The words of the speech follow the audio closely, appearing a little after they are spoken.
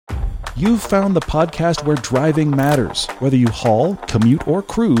You've found the podcast where driving matters. Whether you haul, commute, or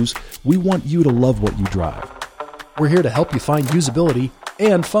cruise, we want you to love what you drive. We're here to help you find usability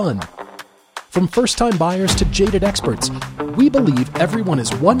and fun. From first-time buyers to jaded experts, we believe everyone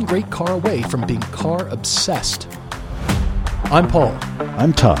is one great car away from being car obsessed. I'm Paul.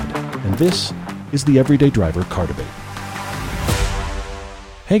 I'm Todd, and this is the Everyday Driver Car Debate.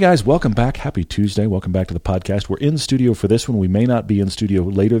 Hey guys, welcome back. Happy Tuesday. Welcome back to the podcast. We're in studio for this one. We may not be in studio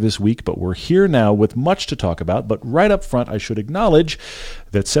later this week, but we're here now with much to talk about. But right up front, I should acknowledge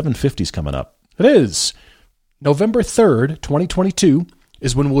that 750 is coming up. It is. November 3rd, 2022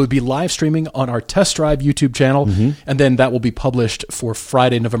 is when we'll be live streaming on our Test Drive YouTube channel, and then that will be published for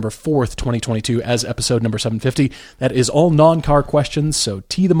Friday, November 4th, 2022 as episode number 750. That is all non-car questions, so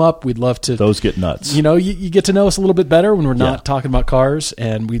tee them up. We'd love to... Those get nuts. You know, you get to know us a little bit better when we're not talking about cars,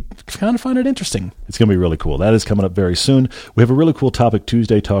 and we kind of find it interesting. It's going to be really cool. That is coming up very soon. We have a really cool topic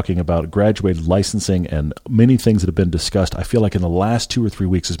Tuesday talking about graduated licensing and many things that have been discussed. I feel like in the last 2 or 3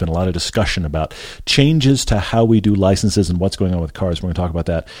 weeks, there's been a lot of discussion about changes to how we do licenses and what's going on with cars. We're going to talk about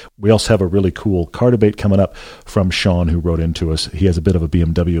that. We also have a really cool car debate coming up from Sean, who wrote into us. He has a bit of a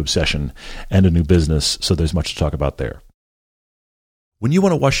BMW obsession and a new business, so there's much to talk about there. When you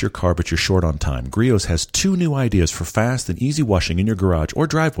want to wash your car but you're short on time, Griot's has 2 new ideas for fast and easy washing in your garage or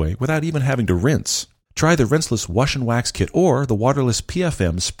driveway without even having to rinse. Try the rinseless wash and wax kit or the waterless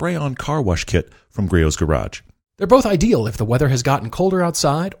PFM spray-on car wash kit from Griot's Garage. They're both ideal if the weather has gotten colder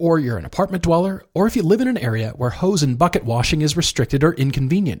outside, or you're an apartment dweller, or if you live in an area where hose and bucket washing is restricted or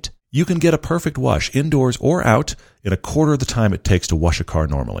inconvenient. You can get a perfect wash indoors or out in a quarter of the time it takes to wash a car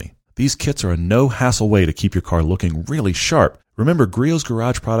normally. These kits are a no-hassle way to keep your car looking really sharp. Remember, Griot's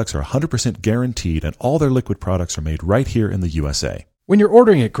Garage products are 100% guaranteed, and all their liquid products are made right here in the USA. When you're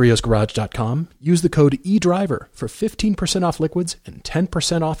ordering at griotsgarage.com, use the code eDriver for 15% off liquids and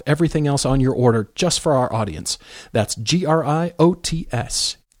 10% off everything else on your order just for our audience. That's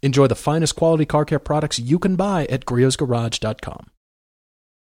GRIOTS. Enjoy the finest quality car care products you can buy at griotsgarage.com.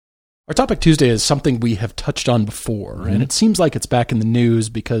 Our topic Tuesday is something we have touched on before, and it seems like it's back in the news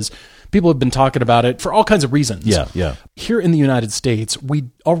because people have been talking about it for all kinds of reasons. Yeah. Here in the United States,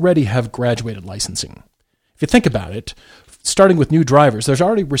 we already have graduated licensing. If you think about it, starting with new drivers, there's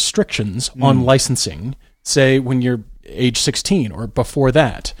already restrictions on licensing, say when you're age 16 or before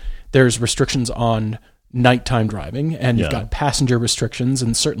that. There's restrictions on nighttime driving, and you've got passenger restrictions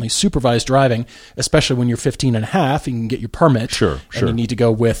and certainly supervised driving, especially when you're 15 and a half, you can get your permit. Sure. And you need to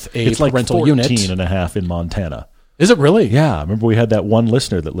go with a it's parental like 14 unit. and a half in Montana. Is it really? Yeah. I remember we had that one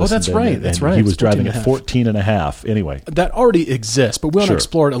listener that listened. Oh, that's right. That's right. He was driving at 14 and a half. Anyway. That already exists, but we want to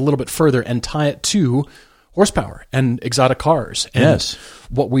explore it a little bit further and tie it to horsepower and exotic cars and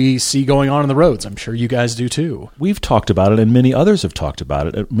what we see going on the roads. I'm sure you guys do too. We've talked about it, and many others have talked about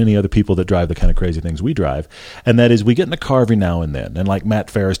it, many other people that drive the kind of crazy things we drive, and that is we get in a car every now and then, and like Matt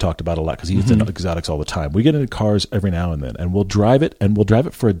Ferris talked about a lot because he's in exotics all the time. We get into cars every now and then, and we'll drive it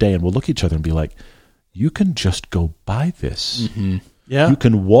for a day, and we'll look at each other and be like, you can just go buy this. Yeah. You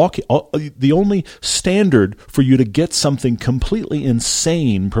can walk. The only standard for you to get something completely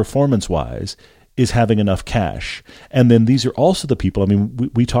insane performance-wise is having enough cash. And then these are also the people, I mean,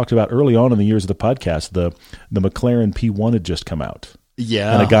 we talked about early on in the years of the podcast, the McLaren P1 had just come out.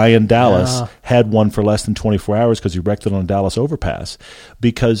 Yeah. And a guy in Dallas had one for less than 24 hours because he wrecked it on a Dallas overpass.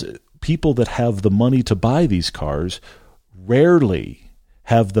 Because people that have the money to buy these cars rarely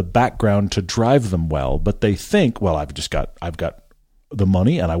have the background to drive them well, but they think, well, I've got the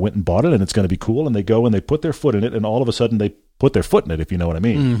money and I went and bought it and it's going to be cool. And they go and they put their foot in it and all of a sudden they put their foot in it, if you know what I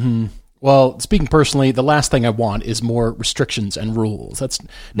mean. Well, speaking personally, the last thing I want is more restrictions and rules. That's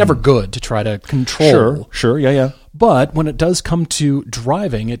never good to try to control. Sure, yeah. But when it does come to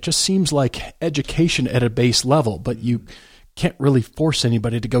driving, it just seems like education at a base level, but you can't really force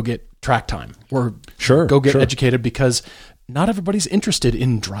anybody to go get track time or go get educated because not everybody's interested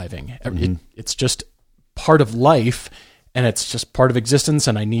in driving. It's just part of life. And it's just part of existence,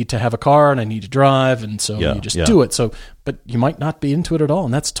 and I need to have a car, and I need to drive, and so you just do it. So, but you might not be into it at all,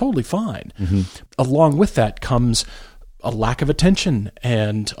 and that's totally fine. Along with that comes a lack of attention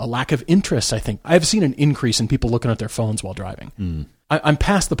and a lack of interest, I think. I've seen an increase in people looking at their phones while driving. I'm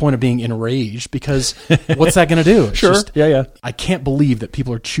past the point of being enraged because what's that going to do? It's I can't believe that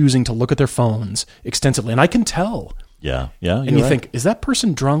people are choosing to look at their phones extensively, and I can tell. And you think, is that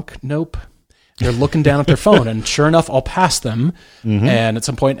person drunk? Nope. They're looking down at their phone, and sure enough, I'll pass them, and at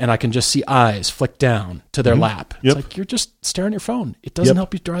some point, and I can just see eyes flick down to their lap. It's like, you're just staring at your phone. It doesn't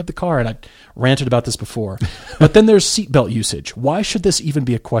help you drive the car, and I ranted about this before. But then there's seatbelt usage. Why should this even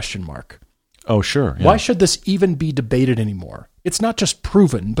be a question mark? Oh, sure. Yeah. Why should this even be debated anymore? It's not just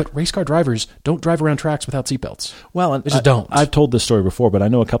proven, but race car drivers don't drive around tracks without seatbelts. Well, they just don't. I've told this story before, but I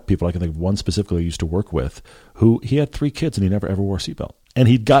know a couple people, I can think of one specifically I used to work with, who he had 3 kids and he never ever wore a seatbelt. And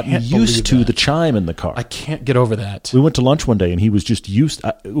he'd gotten used to the chime in the car. I can't get over that. We went to lunch one day and he was just used.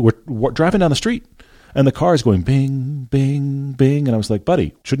 We're driving down the street and the car is going bing, bing, bing. And I was like,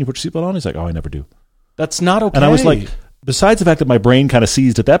 buddy, shouldn't you put your seatbelt on? He's like, oh, I never do. That's not okay. And I was like, besides the fact that my brain kind of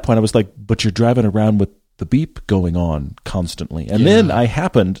seized at that point, I was like, but you're driving around with the beep going on constantly. And then I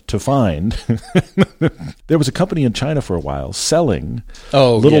happened to find there was a company in China for a while selling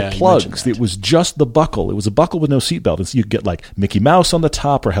little plugs. It was just the buckle. It was a buckle with no seatbelt. And so you could get like Mickey Mouse on the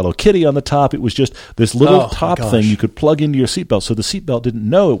top or Hello Kitty on the top. It was just this little top thing you could plug into your seatbelt. So the seatbelt didn't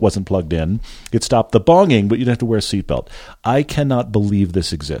know it wasn't plugged in. It stopped the bonging, but you didn't have to wear a seatbelt. I cannot believe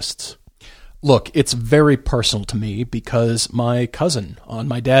this exists. Look, it's very personal to me because my cousin on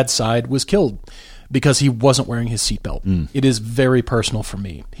my dad's side was killed because he wasn't wearing his seatbelt. It is very personal for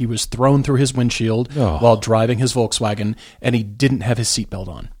me. He was thrown through his windshield while driving his Volkswagen, and he didn't have his seatbelt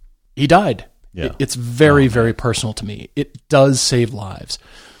on. He died. Yeah. It's very, very personal to me. It does save lives.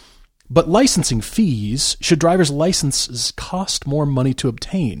 But licensing fees, should drivers' licenses cost more money to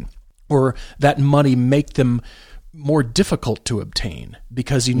obtain, or that money make them more difficult to obtain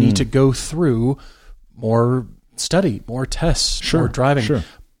because you need to go through more study, more tests, more driving. Sure.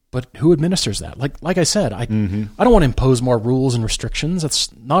 But who administers that? Like I said, I don't want to impose more rules and restrictions.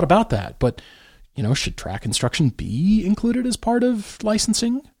 That's not about that. But, should track instruction be included as part of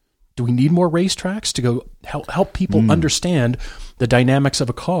licensing? Do we need more racetracks to go help people understand the dynamics of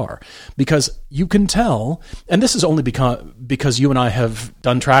a car? Because you can tell, and this is only because you and I have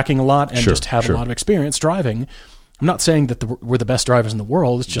done tracking a lot and just have a lot of experience driving. I'm not saying that we're the best drivers in the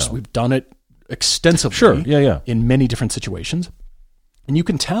world. It's just we've done it extensively in many different situations. And you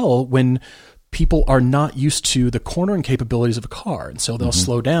can tell when people are not used to the cornering capabilities of a car. And so they'll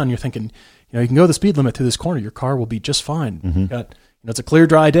slow down. You're thinking, you can go the speed limit through this corner. Your car will be just fine. It's a clear,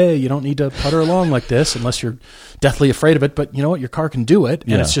 dry day. You don't need to putter along like this unless you're deathly afraid of it. But you know what? Your car can do it.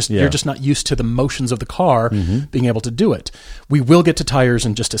 And it's just you're just not used to the motions of the car being able to do it. We will get to tires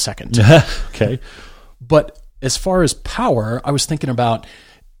in just a second. Okay. But as far as power, I was thinking about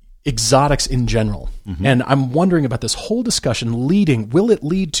exotics in general. And I'm wondering about this whole discussion will it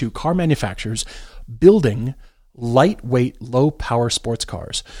lead to car manufacturers building lightweight, low-power sports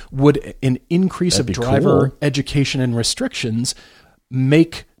cars? Would an increase of driver education and restrictions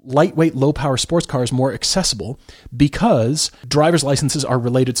make lightweight, low-power sports cars more accessible because driver's licenses are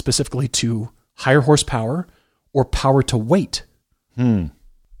related specifically to higher horsepower or power to weight?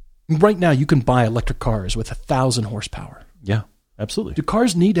 Right now, you can buy electric cars with 1,000 horsepower. Yeah. Absolutely. Do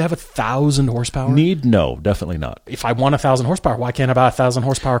cars need to have 1,000 horsepower? No, definitely not. If I want 1,000 horsepower, why can't I buy a 1,000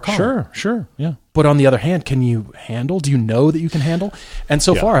 horsepower car? Sure, yeah. But on the other hand, can you handle? Do you know that you can handle? And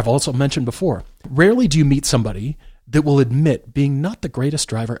so far, I've also mentioned before, rarely do you meet somebody that will admit being not the greatest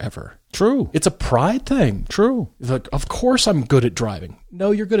driver ever. True. It's a pride thing. True. It's like, of course I'm good at driving.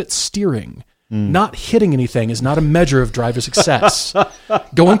 No, you're good at steering. Not hitting anything is not a measure of driver success.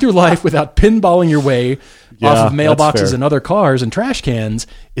 Going through life without pinballing your way off of mailboxes and other cars and trash cans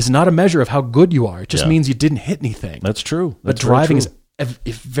is not a measure of how good you are. It just means you didn't hit anything. That's true. But driving is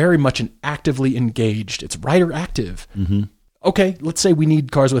very much an actively engaged. It's rider active. Okay, let's say we need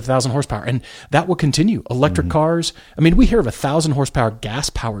cars with 1,000 horsepower, and that will continue. Electric cars. I mean, we hear of 1,000 horsepower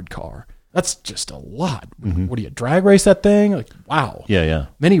gas-powered car. That's just a lot. What do you drag race that thing? Like, wow. Yeah.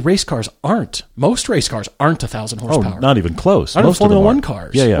 Many race cars aren't. Most race cars aren't 1,000 horsepower. Oh, not even close. Not even Formula One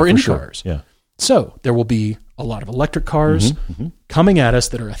cars or Indy cars. Yeah. So there will be a lot of electric cars coming at us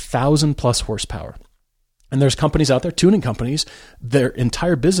that are 1,000 plus horsepower. And there's companies out there, tuning companies, their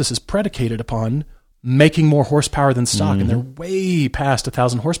entire business is predicated upon making more horsepower than stock. And they're way past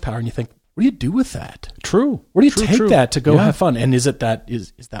 1,000 horsepower. And you think, what do you do with that? True. Where do you take that to go have fun? And is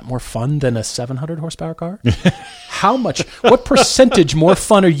that more fun than a 700 horsepower car? What percentage more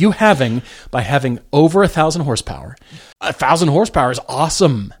fun are you having by having over 1,000 horsepower? 1,000 horsepower is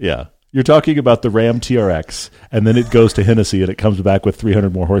awesome. Yeah. You're talking about the Ram TRX, and then it goes to Hennessy, and it comes back with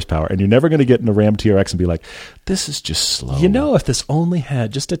 300 more horsepower. And you're never going to get in a Ram TRX and be like, this is just slow. If this only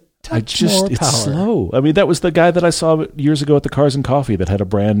had just a touch more power. It's slow. I mean, that was the guy that I saw years ago at the Cars and Coffee that had a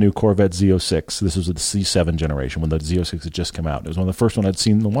brand new Corvette Z06. This was the C7 generation when the Z06 had just come out. It was one of the first one I'd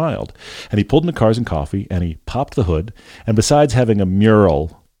seen in the wild. And he pulled into Cars and Coffee, and he popped the hood. And besides having a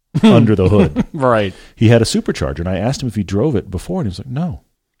mural under the hood, right, he had a supercharger. And I asked him if he drove it before, and he was like, no.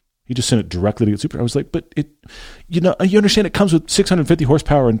 He just sent it directly to get super. I was like, but you understand it comes with 650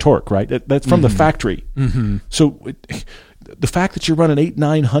 horsepower and torque, right? That's from the factory. So the fact that you're running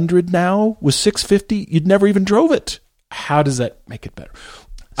 8,900 now with 650, you'd never even drove it. How does that make it better?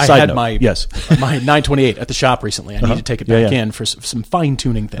 I Side had note, my yes. my 928 at the shop recently. I need to take it back in for some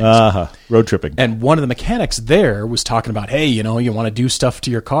fine-tuning things. Road tripping. And one of the mechanics there was talking about, hey, you want to do stuff to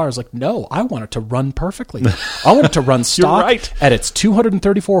your car. I was like, no, I want it to run perfectly. I want it to run stock at its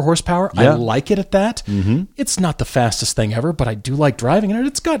 234 horsepower. I like it at that. Mm-hmm. It's not the fastest thing ever, but I do like driving it.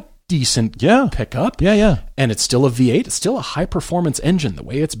 It's got decent pickup. Yeah. And it's still a V8. It's still a high-performance engine. The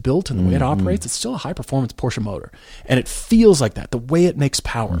way it's built and the way it operates, it's still a high-performance Porsche motor. And it feels like that. The way it makes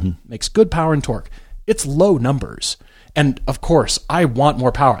power, makes good power and torque. It's low numbers. And, of course, I want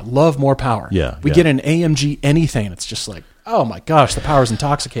more power. I love more power. We get an AMG anything, and it's just like, oh, my gosh, the power is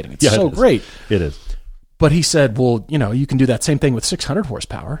intoxicating. It's so great. It is. But he said, well, you can do that same thing with 600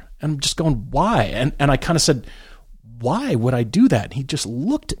 horsepower. And I'm just going, why? And I kind of said, why would I do that? And he just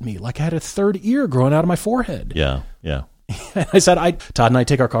looked at me like I had a third ear growing out of my forehead. Yeah. I said, Todd and I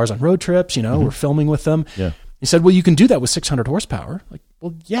take our cars on road trips, we're filming with them. Yeah. He said, well, you can do that with 600 horsepower. Like,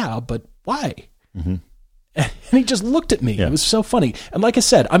 well, yeah, but why? Mm-hmm. And he just looked at me. Yeah. It was so funny. And like I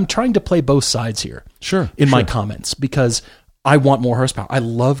said, I'm trying to play both sides here in my comments because I want more horsepower. I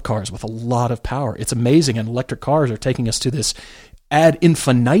love cars with a lot of power. It's amazing. And electric cars are taking us to this ad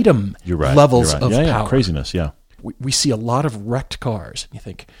infinitum levels of power. Craziness, We see a lot of wrecked cars. You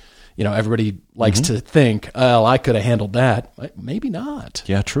think, everybody likes to think, well, I could have handled that. Maybe not.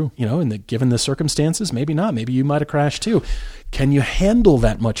 Yeah, true. Given the circumstances, maybe not. Maybe you might have crashed too. Can you handle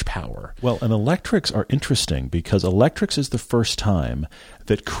that much power? Well, and electrics are interesting because electrics is the first time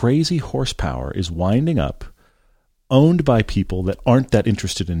that crazy horsepower is winding up owned by people that aren't that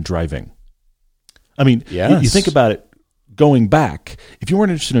interested in driving. I mean, you think about it going back. If you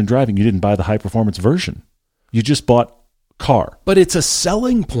weren't interested in driving, you didn't buy the high-performance version. You just bought car. But it's a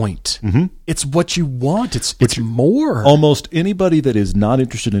selling point. Mm-hmm. It's what you want. It's more. Almost anybody that is not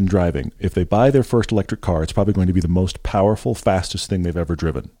interested in driving, if they buy their first electric car, it's probably going to be the most powerful, fastest thing they've ever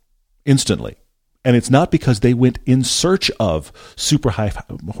driven. Instantly. And it's not because they went in search of super high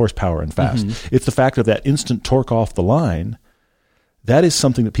horsepower and fast. Mm-hmm. It's the fact of that instant torque off the line. That is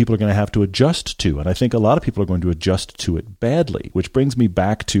something that people are going to have to adjust to. And I think a lot of people are going to adjust to it badly, which brings me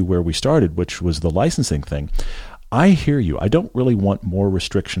back to where we started, which was the licensing thing. I hear you. I don't really want more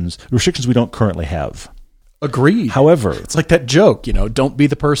restrictions we don't currently have. Agreed. However, it's like that joke, don't be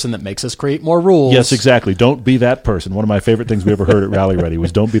the person that makes us create more rules. Yes, exactly. Don't be that person. One of my favorite things we ever heard at Rally Ready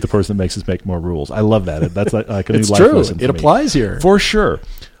was don't be the person that makes us make more rules. I love that. That's like a new life lesson for me. It applies here. For sure.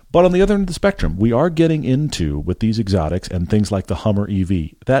 But on the other end of the spectrum, we are getting into, with these exotics and things like the Hummer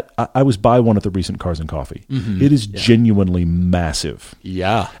EV, that I was by one at the recent Cars and Coffee. Mm-hmm. It is genuinely massive.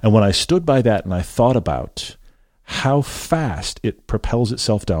 Yeah. And when I stood by that and I thought about how fast it propels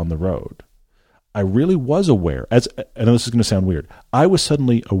itself down the road, I really was aware, I know this is going to sound weird, I was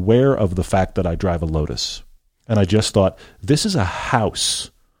suddenly aware of the fact that I drive a Lotus. And I just thought, this is a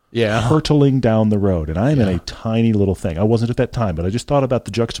house hurtling down the road, and I'm in a tiny little thing. I wasn't at that time, but I just thought about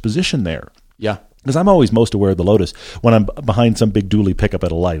the juxtaposition there. Yeah. Because I'm always most aware of the Lotus when I'm behind some big dually pickup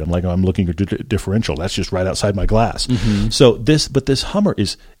at a light. I'm looking at a differential. That's just right outside my glass. Mm-hmm. So this Hummer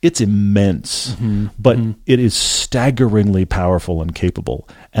it's immense, but it is staggeringly powerful and capable.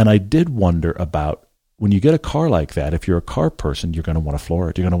 And I did wonder about, when you get a car like that, if you're a car person, you're going to want to floor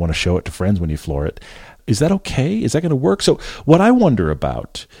it. You're going to want to show it to friends when you floor it. Is that okay? Is that going to work? So what I wonder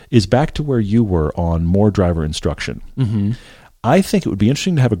about is back to where you were on more driver instruction. Mm-hmm. I think it would be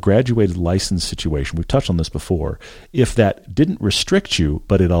interesting to have a graduated license situation. We've touched on this before. If that didn't restrict you,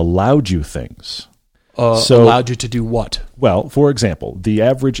 but it allowed you things. Allowed you to do what? Well, for example, the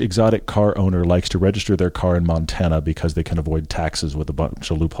average exotic car owner likes to register their car in Montana because they can avoid taxes with a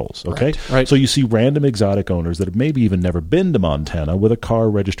bunch of loopholes. Okay? Right. So you see random exotic owners that have maybe even never been to Montana with a car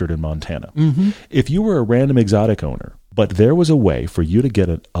registered in Montana. Mm-hmm. If you were a random exotic owner, but there was a way for you to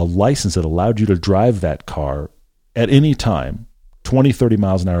get a license that allowed you to drive that car at any time, 20, 30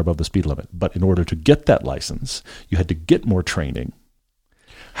 miles an hour above the speed limit. But in order to get that license, you had to get more training.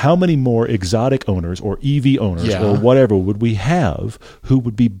 How many more exotic owners or EV owners or whatever would we have who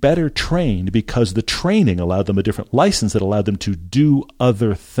would be better trained because the training allowed them a different license that allowed them to do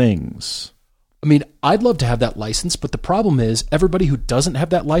other things? I mean, I'd love to have that license, but the problem is everybody who doesn't have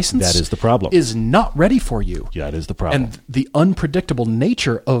that license that is the problem. Is not ready for you. Yeah, that is the problem. And the unpredictable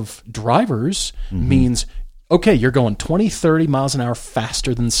nature of drivers means, okay, you're going 20, 30 miles an hour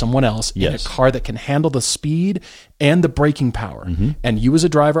faster than someone else in a car that can handle the speed and the braking power. Mm-hmm. And you as a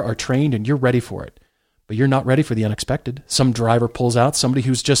driver are trained and you're ready for it. But you're not ready for the unexpected. Some driver pulls out, somebody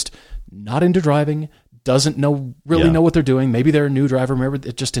who's just not into driving, doesn't really know what they're doing. Maybe they're a new driver, maybe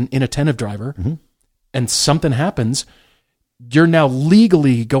they're just an inattentive driver. Mm-hmm. And something happens. you're now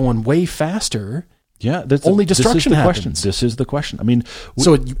legally going way faster. Yeah, only destruction happens. This is the question. I mean,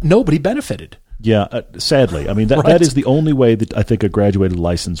 so nobody benefited. Yeah, sadly. I mean, that is the only way that I think a graduated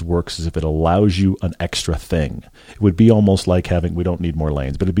license works, is if it allows you an extra thing. It would be almost like having, we don't need more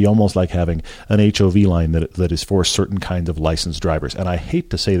lanes, but it'd be almost like having an HOV line that is for certain kinds of licensed drivers. And I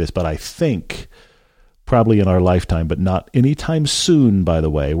hate to say this, but I think probably in our lifetime, but not anytime soon, by the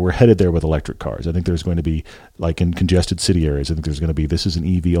way, we're headed there with electric cars. I think there's going to be, like in congested city areas, I think there's going to be, this is an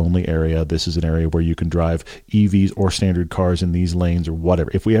EV-only area. This is an area where you can drive EVs or standard cars in these lanes or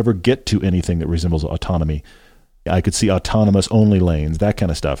whatever. If we ever get to anything that resembles autonomy, I could see autonomous-only lanes, that kind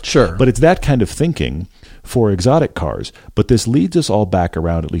of stuff. Sure. But it's that kind of thinking for exotic cars. But this leads us all back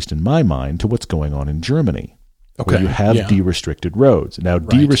around, at least in my mind, to what's going on in Germany. Okay. Where you have de-restricted roads. Now,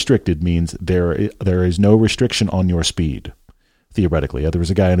 de-restricted means there is no restriction on your speed, theoretically. There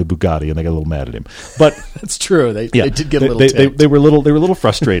was a guy in a Bugatti, and they got a little mad at him. But that's true. They did get a little ticked. They were a little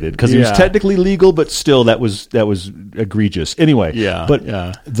frustrated because it was technically legal, but still that was egregious. Anyway,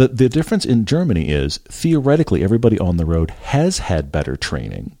 the difference in Germany is theoretically everybody on the road has had better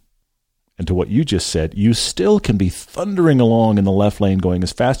training. And to what you just said, you still can be thundering along in the left lane going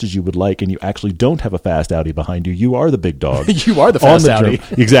as fast as you would like, and you actually don't have a fast Audi behind you. You are the big dog. You are the fast Audi.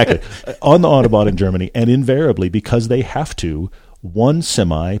 Exactly. On the Autobahn in Germany, and invariably, because they have to, one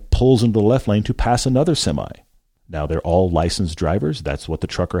semi pulls into the left lane to pass another semi. Now, they're all licensed drivers. That's what the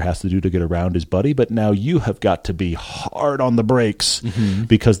trucker has to do to get around his buddy. But now you have got to be hard on the brakes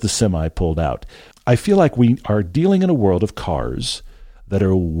because the semi pulled out. I feel like we are dealing in a world of cars that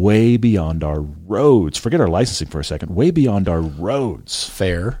are way beyond our roads. Forget our licensing for a second. Way beyond our roads.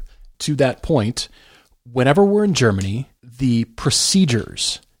 Fair. To that point, whenever we're in Germany, the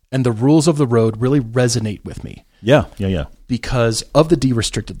procedures and the rules of the road really resonate with me. Yeah. Because of the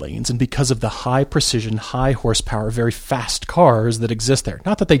de-restricted lanes and because of the high precision, high horsepower, very fast cars that exist there.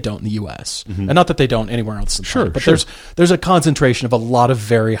 Not that they don't in the U.S. And not that they don't anywhere else in the world. But there's a concentration of a lot of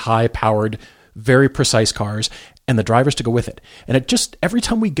very high-powered, very precise cars, and the drivers to go with it. And it just, every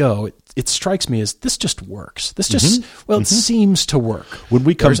time we go, it strikes me as this just works. This just, it seems to work. When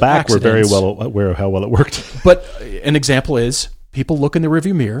we come back, we're very well aware of how well it worked. But an example is people look in the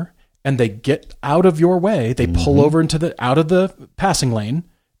rearview mirror and they get out of your way. They pull over out of the passing lane,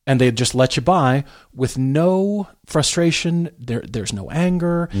 and they just let you by with no frustration. There's no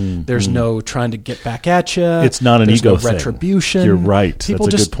anger. There's no trying to get back at you. It's not an ego thing. Retribution. You're right. People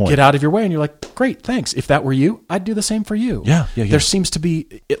That's a just good point. get out of your way, and you're like, great, thanks. If that were you, I'd do the same for you. Yeah. There seems to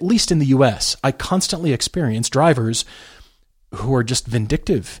be, at least in the U.S., I constantly experience drivers who are just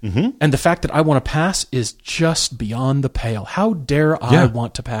vindictive. And the fact that I want to pass is just beyond the pale. How dare I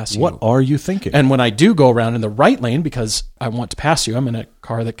want to pass you? What are you thinking? And when I do go around in the right lane because I want to pass you, I'm in a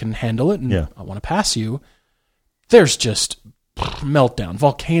car that can handle it, and I want to pass you, there's just meltdown,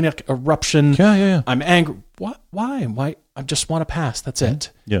 volcanic eruption. Yeah. I'm angry. What? Why? I just want to pass. That's it.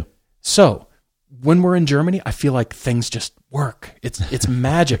 Yeah. So when we're in Germany, I feel like things just work. It's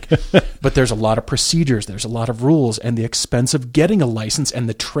magic. But there's a lot of procedures, there's a lot of rules, and the expense of getting a license and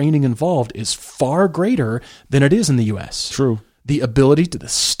the training involved is far greater than it is in the US. True. The ability to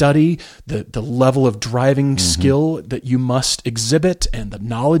study, the level of driving skill that you must exhibit and the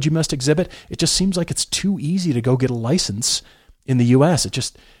knowledge you must exhibit, it just seems like it's too easy to go get a license in the US. It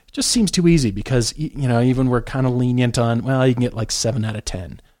just seems too easy because, even we're kind of lenient on, well, you can get like 7 out of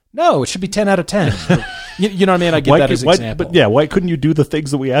 10. No, it should be 10 out of 10. You know what I mean? I get that as an example. But why couldn't you do the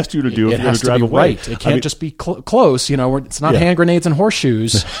things that we asked you to do if you're going to drive away? Right. It can't just be close. It's not hand grenades and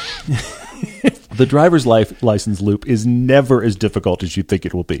horseshoes. The driver's license loop is never as difficult as you think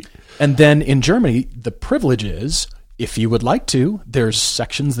it will be. And then in Germany, the privilege is, if you would like to, there's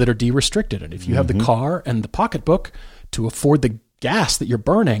sections that are de-restricted. And if you have the car and the pocketbook to afford the gas that you're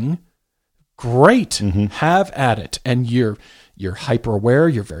burning, great, have at it. And you're hyper aware,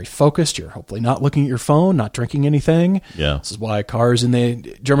 you're very focused, you're hopefully not looking at your phone, not drinking anything. Yeah. This is why German cars in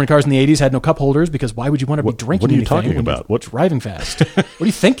the 80s had no cup holders, because why would you want to be drinking anything? What are you talking about? What's driving fast? What are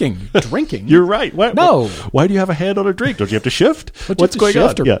you thinking? You're drinking. You're right. No. Why do you have a hand on a drink? Don't you have to shift? What's going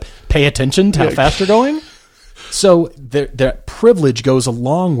on? Or pay attention to how fast you're going? So that privilege goes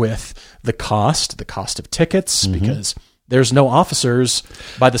along with the cost of tickets, because there's no officers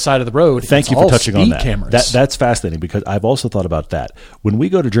by the side of the road. Thank you for touching on that. Cameras. That's fascinating, because I've also thought about that. When we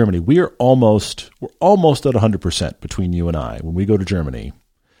go to Germany, we're almost at 100% between you and I, when we go to Germany,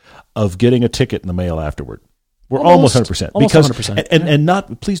 of getting a ticket in the mail afterward. We're almost 100%. Almost 100%. And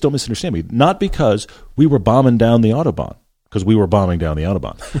not, please don't misunderstand me, not because we were bombing down the Autobahn, because we were bombing down the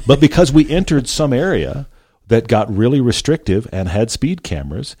Autobahn, but because we entered some area that got really restrictive and had speed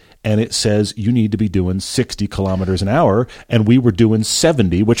cameras, and it says you need to be doing 60 kilometers an hour, and we were doing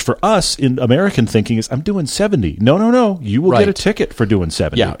 70, which for us in American thinking is, I'm doing 70. No, you will get a ticket for doing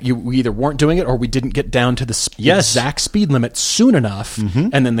 70. Yeah, we either weren't doing it or we didn't get down to the exact speed limit soon enough,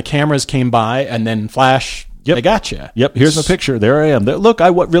 and then the cameras came by, and then flash... Yep. They got you. Yep. Here's my picture. There I am. Look, I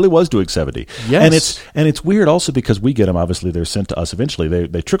really was doing 70. Yes. And it's weird also because we get them. Obviously, they're sent to us eventually.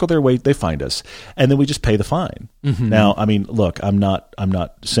 They trickle their way. They find us, and then we just pay the fine. Now, I mean, look, I'm not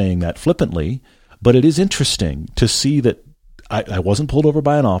saying that flippantly, but it is interesting to see that I wasn't pulled over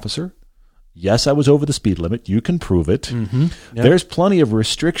by an officer. Yes, I was over the speed limit. You can prove it. Yep. There's plenty of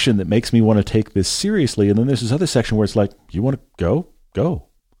restriction that makes me want to take this seriously, and then there's this other section where it's like, you want to go.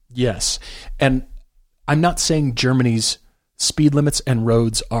 Yes, and I'm not saying Germany's speed limits and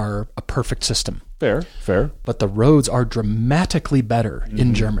roads are a perfect system. Fair. But the roads are dramatically better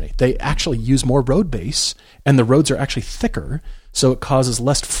in Germany. They actually use more road base, and the roads are actually thicker, so it causes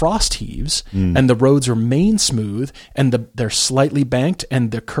less frost heaves, and the roads remain smooth, and they're slightly banked,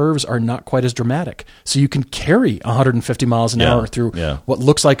 and the curves are not quite as dramatic. So you can carry 150 miles an hour through what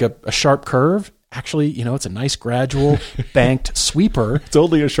looks like a sharp curve. Actually, it's a nice gradual banked sweeper. It's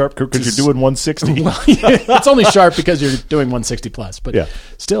only a sharp curve because you're doing 160. Well, it's only sharp because you're doing 160 plus. But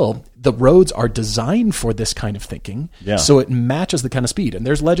still, the roads are designed for this kind of thinking. Yeah. So it matches the kind of speed. And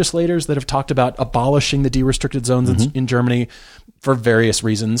there's legislators that have talked about abolishing the de-restricted zones in Germany for various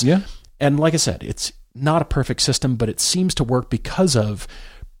reasons. Yeah. And like I said, it's not a perfect system, but it seems to work because of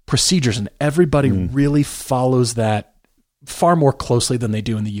procedures. And everybody really follows that far more closely than they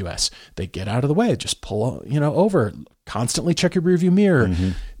do in the U.S. They get out of the way, just pull, over, constantly check your rearview mirror.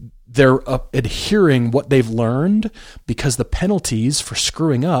 They're adhering what they've learned because the penalties for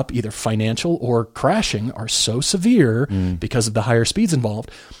screwing up, either financial or crashing, are so severe because of the higher speeds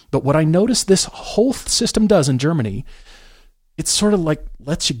involved. But what I noticed this whole system does in Germany, it's sort of like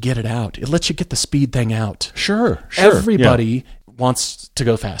lets you get it out. It lets you get the speed thing out. Sure. Everybody wants to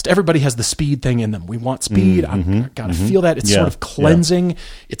go fast. Everybody has the speed thing in them. We want speed. I've got to feel that. It's sort of cleansing.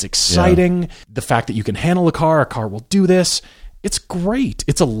 It's exciting. The fact that you can handle a car will do this. It's great.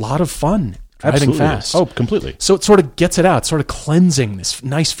 It's a lot of fun driving fast. Oh, completely. So it sort of gets it out, sort of cleansing this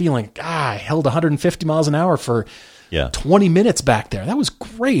nice feeling. I held 150 miles an hour for 20 minutes back there. That was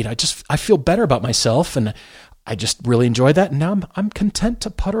great. I feel better about myself, and I just really enjoyed that. And now I'm content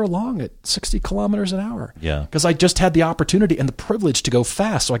to putter along at 60 kilometers an hour. Yeah. Because I just had the opportunity and the privilege to go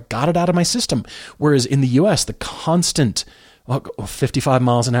fast. So I got it out of my system. Whereas in the U.S., the constant 55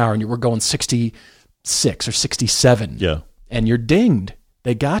 miles an hour and you were going 66 or 67. Yeah. And you're dinged.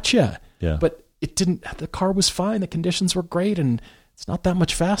 They got you. Yeah. But the car was fine. The conditions were great. And it's not that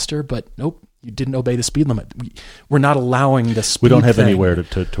much faster, but nope. You didn't obey the speed limit. We're not allowing the speed. We don't have thing. anywhere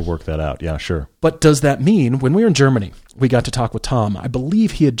to work that out. Yeah, sure. But does that mean, when we were in Germany, we got to talk with Tom. I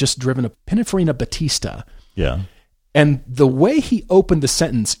believe he had just driven a Pininfarina Battista. Yeah. And the way he opened the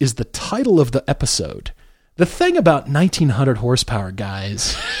sentence is the title of the episode. The thing about 1900 horsepower,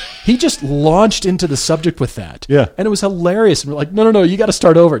 guys, he just launched into the subject with that. Yeah. And it was hilarious. And we're like, no, you got to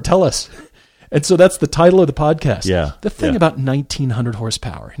start over. Tell us. And so that's the title of the podcast. Yeah. The thing about 1900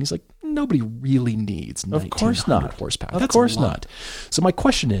 horsepower. And he's like, nobody really needs 1900 horsepower. Of course not. So my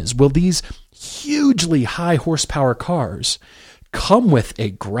question is, will these hugely high horsepower cars come with a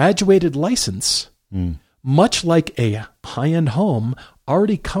graduated license, much like a high-end home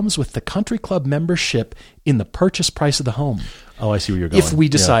already comes with the country club membership in the purchase price of the home? Oh, I see where you're going. If we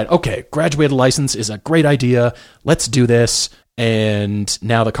decide, okay, graduated license is a great idea, let's do this, and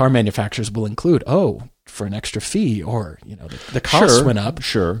now the car manufacturers will include, for an extra fee, or the cost went up.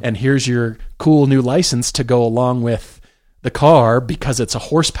 Sure. And here's your cool new license to go along with the car because it's a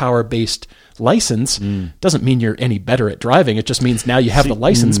horsepower based license. Doesn't mean you're any better at driving. It just means now you have the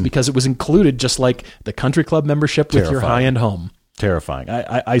license because it was included, just like the country club membership with your high end home. Terrifying.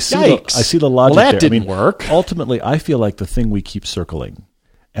 I see the logic. Well, that didn't work. Ultimately, I feel like the thing we keep circling.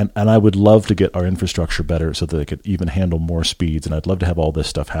 And I would love to get our infrastructure better so that they could even handle more speeds. And I'd love to have all this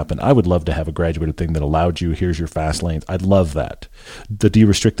stuff happen. I would love to have a graduated thing that allowed you, here's your fast lanes. I'd love that. The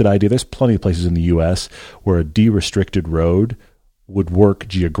de-restricted idea, there's plenty of places in the U.S. where a de-restricted road would work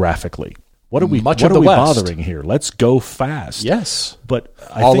geographically. What are we bothering here? Let's go fast. Yes. But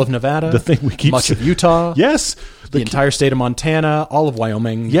all of Nevada, the thing we keep much of Utah. Yes. The entire state of Montana, all of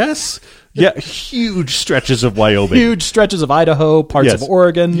Wyoming. Yes. Yeah, huge stretches of Wyoming. Huge stretches of Idaho, parts of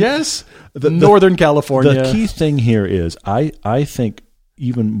Oregon. Yes. Northern California. The key thing here is I think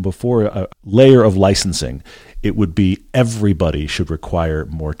even before a layer of licensing, it would be everybody should require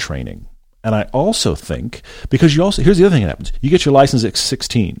more training. And I also think, because here's the other thing that happens. You get your license at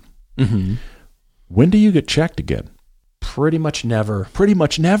 16. When do you get checked again? Pretty much never. Pretty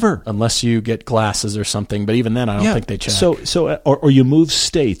much never. Unless you get glasses or something. But even then, I don't think they check. Or you move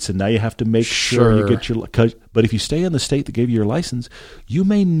states, and now you have to make sure you get your... But if you stay in the state that gave you your license, you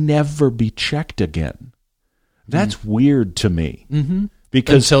may never be checked again. That's weird to me. Mm-hmm.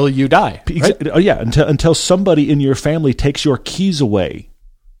 Because until you die. Right? Until somebody in your family takes your keys away.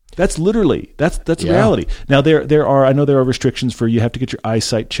 That's literally that's reality. Now I know there are restrictions for you have to get your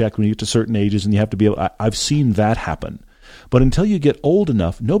eyesight checked when you get to certain ages, and you have to be able. I've seen that happen. But until you get old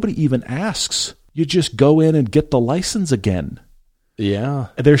enough, nobody even asks. You just go in and get the license again. Yeah.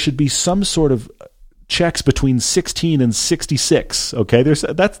 There should be some sort of checks between 16 and 66, okay?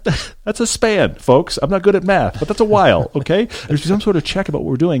 That's a span, folks. I'm not good at math, but that's a while, okay? There's some sort of check about what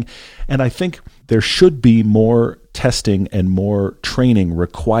we're doing. And I think there should be more testing and more training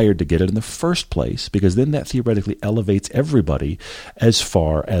required to get it in the first place, because then that theoretically elevates everybody as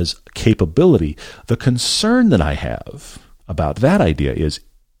far as capability. The concern that I have about that idea is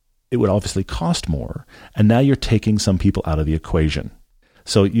it would obviously cost more, and now you're taking some people out of the equation.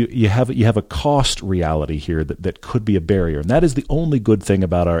 So you have a cost reality here that could be a barrier, and that is the only good thing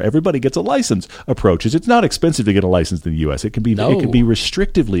about our everybody gets a license approach. Is it's not expensive to get a license in the U.S. It can be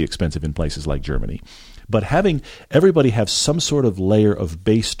restrictively expensive in places like Germany, but having everybody have some sort of layer of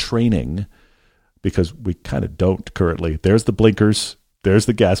base training, because we kind of don't currently. There's the blinkers, there's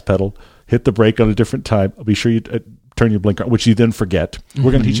the gas pedal. Hit the brake on a different time. Be sure you turn your blinker on, which you then forget. Mm-hmm.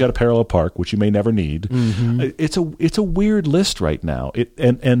 We're going to teach you how to parallel park, which you may never need. Mm-hmm. It's a weird list right now.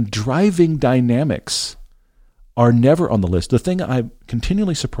 And driving dynamics are never on the list. The thing I'm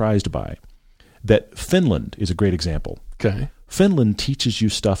continually surprised by, that Finland is a great example. Okay. Finland teaches you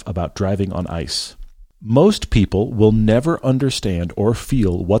stuff about driving on ice. Most people will never understand or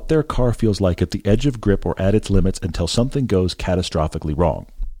feel what their car feels like at the edge of grip or at its limits until something goes catastrophically wrong.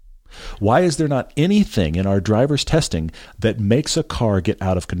 Why is there not anything in our driver's testing that makes a car get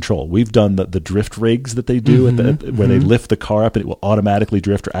out of control? We've done the drift rigs that they do where they lift the car up and it will automatically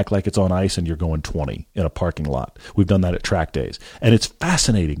drift or act like it's on ice and you're going 20 in a parking lot. We've done that at track days. And it's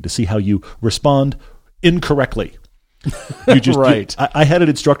fascinating to see how you respond incorrectly. Right. I had an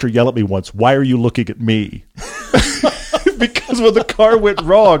instructor yell at me once, "Why are you looking at me?" Because when the car went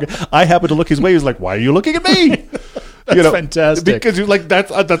wrong, I happened to look his way. He was like, "Why are you looking at me?" That's fantastic. Because you're like, that's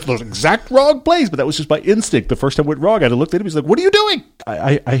the exact wrong place. But that was just by instinct. The first time it went wrong, I looked at him. He's like, "What are you doing?"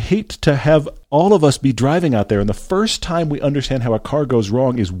 I hate to have all of us be driving out there, and the first time we understand how a car goes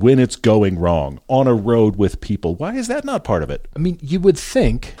wrong is when it's going wrong on a road with people. Why is that not part of it? I mean, you would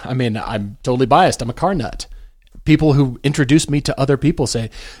think. I mean, I'm totally biased. I'm a car nut. People who introduce me to other people say,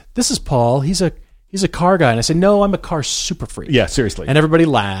 "This is Paul. He's a car guy." And I say, "No, I'm a car super freak." Yeah, seriously. And everybody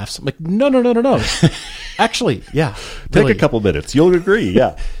laughs. I'm like, no. Actually, yeah. Take a couple minutes. You'll agree,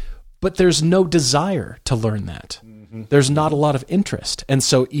 yeah. But there's no desire to learn that. Mm-hmm. There's not a lot of interest. And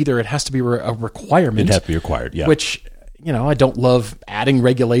so either it has to be a requirement. It has to be required, yeah. Which, I don't love adding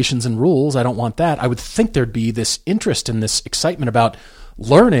regulations and rules. I don't want that. I would think there'd be this interest and this excitement about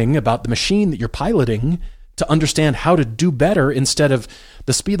learning about the machine that you're piloting to understand how to do better, instead of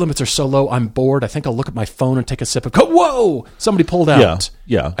the speed limits are so low, I'm bored. I think I'll look at my phone and take a sip of coke. Whoa! Somebody pulled out.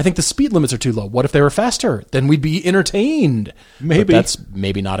 Yeah. I think the speed limits are too low. What if they were faster? Then we'd be entertained. Maybe. But that's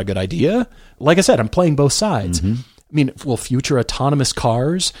maybe not a good idea. Like I said, I'm playing both sides. Mm-hmm. I mean, will future autonomous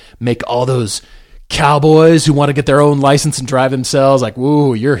cars make all those cowboys who want to get their own license and drive themselves like,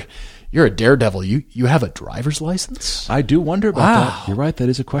 "Whoa, you're a daredevil. You have a driver's license?" I do wonder about that. You're right. That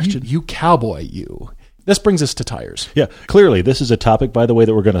is a question. You cowboy, you. This brings us to tires. Yeah, clearly this is a topic, by the way,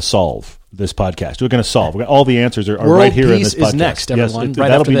 that we're going to solve this podcast. We're going to solve. All the answers are right here in this podcast. World peace is next, everyone. Yes, right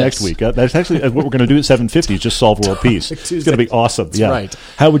that'll be this. next week. That's actually what we're going to do at 7:50 is just solve world peace. It's going to be awesome. That's right.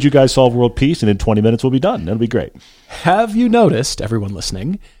 How would you guys solve world peace? And in 20 minutes we'll be done. That'll be great. Have you noticed, everyone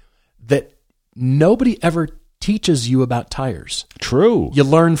listening, that nobody ever teaches you about tires? True. You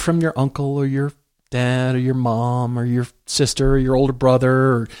learn from your uncle or your dad or your mom or your sister or your older brother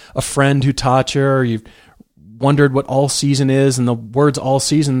or a friend who taught you, or you've wondered what all season is, and the words all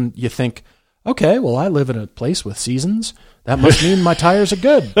season, you think, okay, well, I live in a place with seasons. That must mean my tires are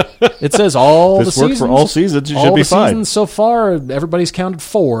good. It says all the seasons. This works for all seasons. You should be fine. All the seasons so far, everybody's counted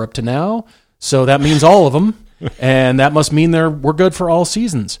 4 up to now. So that means all of them. And that must mean we're good for all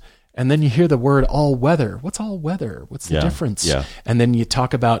seasons. And then you hear the word all weather. What's all weather? What's the difference? Yeah. And then you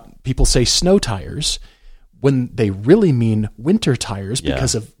talk about, people say snow tires when they really mean winter tires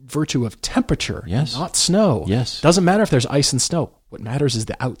because of virtue of temperature, not snow. Yes. Doesn't matter if there's ice and snow. What matters is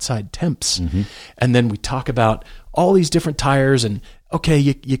the outside temps. Mm-hmm. And then we talk about all these different tires, and okay,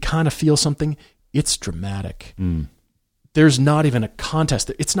 you kind of feel something. It's dramatic. there's not even a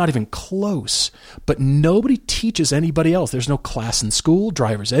contest. It's not even close. But nobody teaches anybody else. There's no class in school.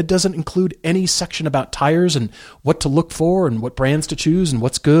 Driver's ed doesn't include any section about tires and what to look for and what brands to choose and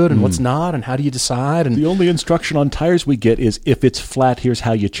what's good and what's not and how do you decide. And the only instruction on tires we get is if it's flat, here's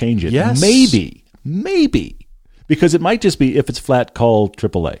how you change it. Yes. Maybe. Because it might just be if it's flat, call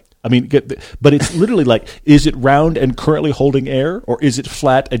AAA. I mean, but it's literally like, is it round and currently holding air, or is it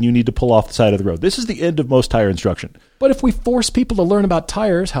flat and you need to pull off the side of the road? This is the end of most tire instruction. But if we force people to learn about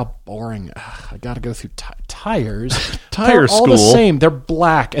tires, how boring. I got to go through tires. Tire school. They're all the same. They're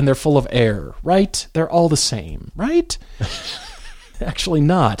black and they're full of air, right? They're all the same, right? Actually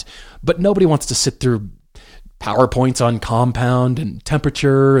not. But nobody wants to sit through PowerPoints on compound and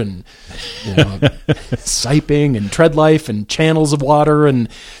temperature and siping and tread life and channels of water. And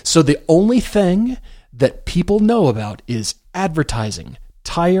so the only thing that people know about is advertising,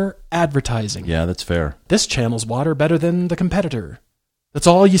 tire advertising. Yeah, that's fair. This channels water better than the competitor. That's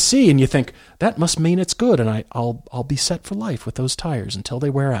all you see, and you think that must mean it's good, and I'll be set for life with those tires until they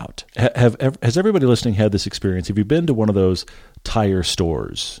wear out. Has everybody listening had this experience? Have you been to one of those tire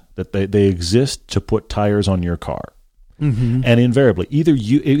stores that they exist to put tires on your car? Mm-hmm. And invariably, either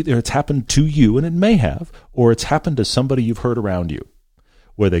it's happened to you, and it may have, or it's happened to somebody you've heard around you,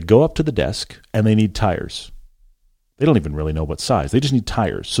 where they go up to the desk and they need tires. They don't even really know what size. They just need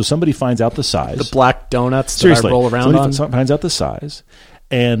tires. So somebody finds out the size. The black donuts Seriously, that I roll around on. Somebody finds out the size,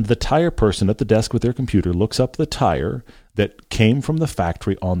 and the tire person at the desk with their computer looks up the tire that came from the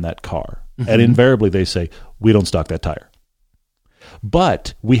factory on that car. Mm-hmm. And invariably they say, we don't stock that tire.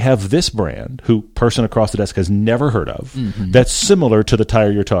 But we have this brand who person across the desk has never heard of that's similar to the tire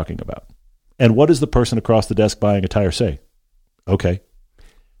you're talking about. And what does the person across the desk buying a tire say? Okay.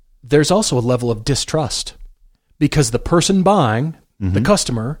 There's also a level of distrust. Because the person buying, the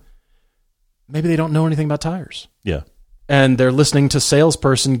customer, maybe they don't know anything about tires. Yeah. And they're listening to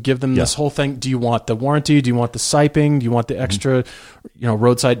salesperson give them this whole thing. Do you want the warranty? Do you want the siping? Do you want the extra,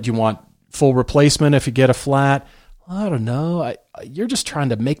 roadside? Do you want full replacement if you get a flat? I don't know. You're just trying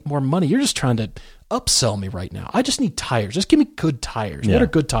to make more money. You're just trying to upsell me right now. I just need tires. Just give me good tires. Yeah. What are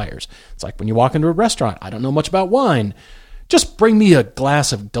good tires? It's like when you walk into a restaurant. I don't know much about wine. Just bring me a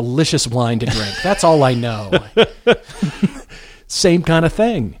glass of delicious wine to drink. That's all I know. Same kind of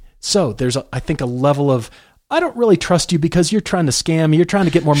thing. So there's, I think, a level of, I don't really trust you because you're trying to scam me. You're trying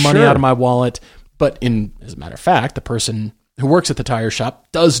to get more money out of my wallet. But as a matter of fact, the person who works at the tire shop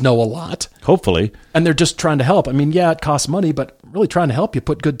does know a lot. Hopefully. And they're just trying to help. I mean, yeah, it costs money, but really trying to help you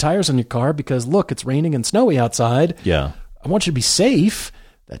put good tires on your car because, look, it's raining and snowy outside. Yeah. I want you to be safe.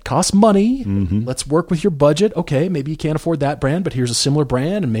 That costs money. Let's work with your budget. Okay, maybe you can't afford that brand, but here's a similar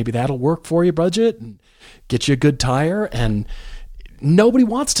brand, and maybe that'll work for your budget and get you a good tire. And nobody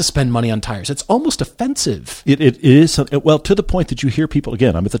wants to spend money on tires. It's almost offensive. It is. Well, to the point that you hear people,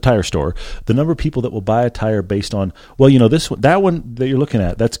 again, I'm at the tire store, the number of people that will buy a tire based on, well, that one that you're looking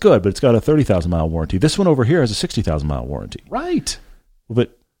at, that's good, but it's got a 30,000-mile warranty. This one over here has a 60,000-mile warranty. Right.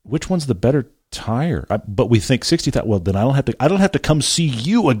 But which one's the better tire? But we think 60,000. Well, then I don't have to come see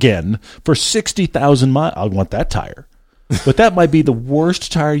you again for 60,000 miles. I want that tire. But that might be the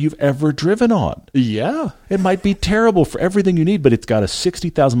worst tire you've ever driven on. Yeah. It might be terrible for everything you need, but it's got a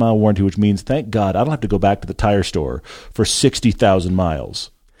 60,000-mile warranty, which means, thank God, I don't have to go back to the tire store for 60,000 miles.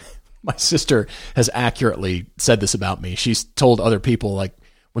 My sister has accurately said this about me. She's told other people, like,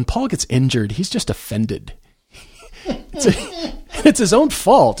 when Paul gets injured, he's just offended. It's his own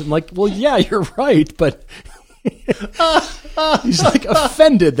fault. I'm like, well, yeah, you're right, but he's like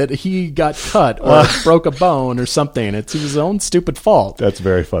offended that he got cut or broke a bone or something. It's his own stupid fault. That's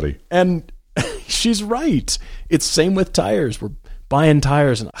very funny. And she's right. It's same with tires. We're buying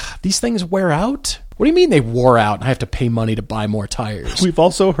tires, and these things wear out. What do you mean they wore out and I have to pay money to buy more tires? We've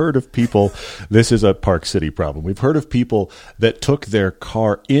also heard of people, this is a Park City problem. We've heard of people that took their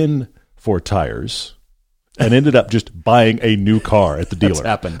car in for tires and ended up just buying a new car at the dealer. That's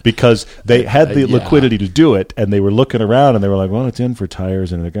happened. Because they had the liquidity to do it, and they were looking around, and they were like, well, it's in for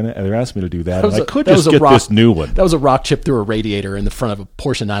tires, and they're asking me to do that. And I could just get this new one. That was a rock chip through a radiator in the front of a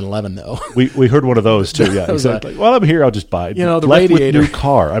Porsche 911, though. We heard one of those, too, yeah. Exactly. Well, I'm here, I'll just buy it. The radiator. With new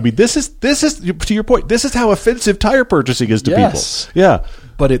car. I mean, this is, to your point, this is how offensive tire purchasing is to people. Yeah.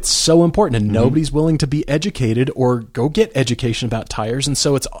 But it's so important, and nobody's willing to be educated or go get education about tires. And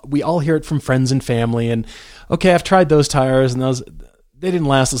so we all hear it from friends and family. And okay, I've tried those tires, and they didn't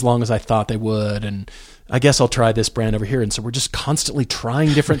last as long as I thought they would. And I guess I'll try this brand over here. And so we're just constantly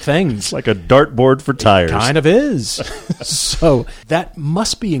trying different things. It's like a dartboard for tires. It kind of is. So that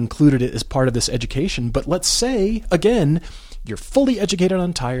must be included as part of this education. But let's say, again, you're fully educated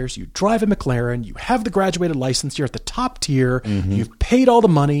on tires, you drive a McLaren, you have the graduated license, you're at the top tier, you've paid all the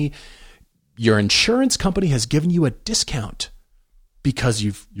money, your insurance company has given you a discount because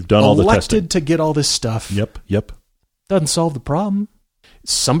you've done all the testing. Elected to get all this stuff. Yep. Doesn't solve the problem.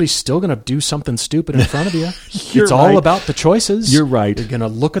 Somebody's still going to do something stupid in front of you. It's all about the choices. You're right. They're going to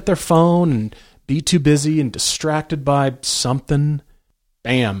look at their phone and be too busy and distracted by something.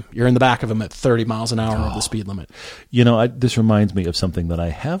 Bam, you're in the back of them at 30 miles an hour of the speed limit. You know, this reminds me of something that I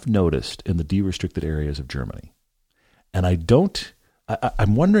have noticed in the de-restricted areas of Germany. And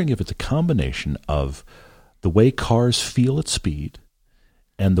I'm wondering if it's a combination of the way cars feel at speed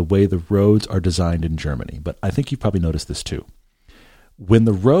and the way the roads are designed in Germany. But I think you've probably noticed this too. When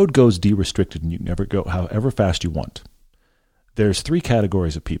the road goes de-restricted and you can never go however fast you want, there's 3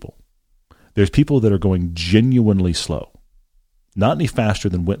 categories of people. There's people that are going genuinely slow, not any faster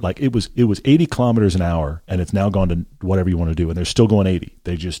than like it was 80 kilometers an hour and it's now gone to whatever you want to do, and they're still going 80.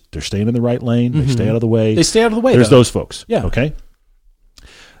 They're staying in the right lane. They stay out of the way. They stay out of the way. There's those folks. Yeah. Okay.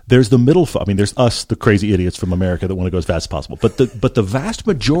 There's the middle. There's us, the crazy idiots from America that want to go as fast as possible. But the vast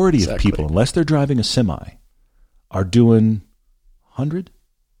majority of people, unless they're driving a semi, are doing 100,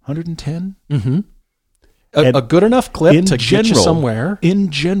 110. Mm-hmm. A good enough clip to get you somewhere. In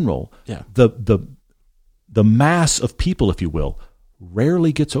general, yeah. The mass of people, if you will,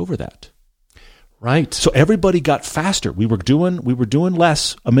 rarely gets over that. Right. So everybody got faster. We were doing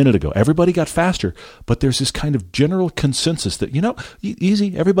less a minute ago. Everybody got faster, but there's this kind of general consensus that,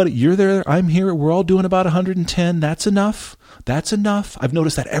 easy, everybody, you're there, I'm here, we're all doing about 110. That's enough. That's enough. I've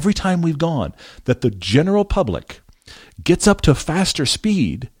noticed that every time we've gone, that the general public gets up to faster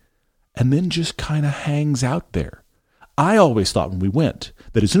speed and then just kind of hangs out there. I always thought when we went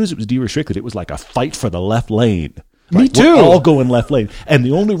that as soon as it was de-restricted, it was like a fight for the left lane. Me too. We're all going left lane. And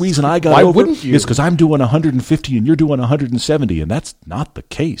the only reason I got over is because I'm doing 150 and you're doing 170, and that's not the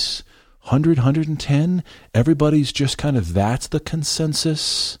case. 100, 110, everybody's just kind of, that's the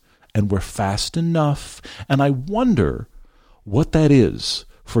consensus, and we're fast enough. And I wonder what that is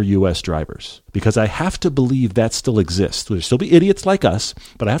for U.S. drivers, because I have to believe that still exists. There'll still be idiots like us,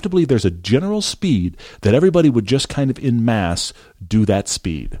 but I have to believe there's a general speed that everybody would just kind of en masse do that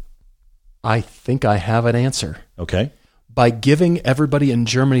speed. I think I have an answer. Okay. By giving everybody in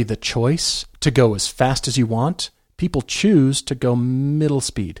Germany the choice to go as fast as you want, people choose to go middle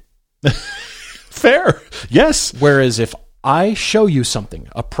speed. Fair. Yes. Whereas if I show you something,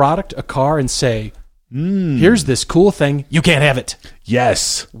 a product, a car, and say, here's this cool thing, you can't have it.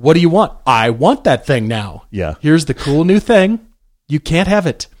 Yes. What do you want? I want that thing now. Yeah. Here's the cool new thing. You can't have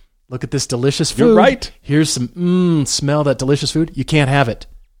it. Look at this delicious food. You're right. Here's some, smell that delicious food. You can't have it.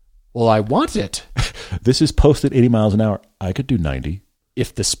 Well, I want it. This is posted 80 miles an hour. I could do 90.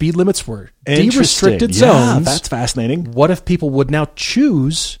 If the speed limits were de-restricted zones, that's fascinating. What if people would now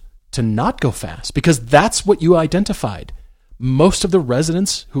choose to not go fast? Because that's what you identified. Most of the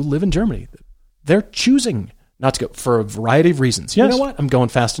residents who live in Germany, they're choosing not to go for a variety of reasons. Yes. You know what? I'm going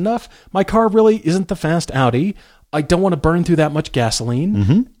fast enough. My car really isn't the fast Audi. I don't want to burn through that much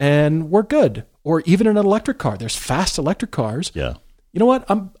gasoline, and we're good. Or even an electric car. There's fast electric cars. Yeah. You know what?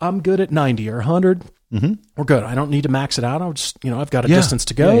 I'm good at 90 or 100. We're good. I don't need to max it out. I'll just, I've got a distance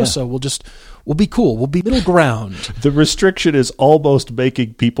to go, so we'll be cool. We'll be middle ground. The restriction is almost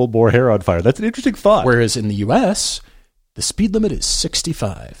making people more hair on fire. That's an interesting thought. Whereas in the U.S., the speed limit is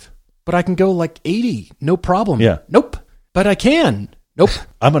 65, but I can go like 80, no problem. Yeah. Nope. But I can. Nope.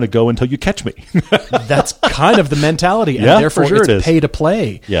 I'm going to go until you catch me. That's kind of the mentality. And therefore, for sure it's pay to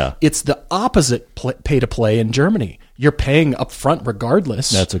play. Yeah. It's the opposite pay to play in Germany. You're paying up front regardless.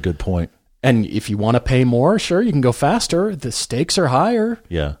 That's a good point. And if you want to pay more, sure, you can go faster. The stakes are higher.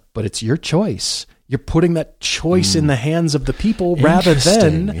 Yeah. But it's your choice. You're putting that choice in the hands of the people rather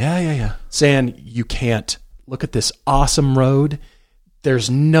than saying, you can't. Look at this awesome road. There's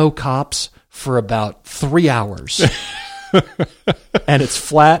no cops for about 3 hours. And it's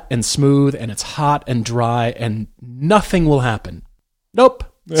flat and smooth and it's hot and dry and nothing will happen. Nope.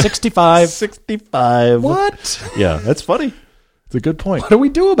 65. 65. What? Yeah, that's funny. It's a good point. What do we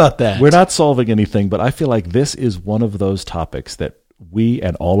do about that? We're not solving anything, but I feel like this is one of those topics that we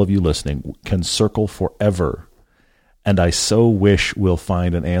and all of you listening can circle forever. And I so wish we'll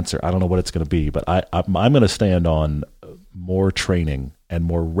find an answer. I don't know what it's going to be, but I'm going to stand on more training, and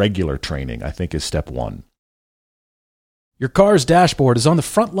more regular training, I think, is step one. Your car's dashboard is on the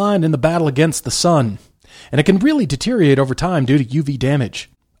front line in the battle against the sun, and it can really deteriorate over time due to UV damage.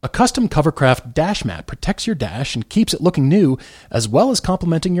 A custom Covercraft dash mat protects your dash and keeps it looking new, as well as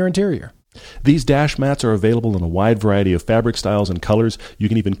complementing your interior. These dash mats are available in a wide variety of fabric styles and colors. You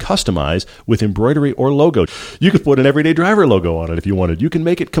can even customize with embroidery or logo. You could put an Everyday Driver logo on it if you wanted. You can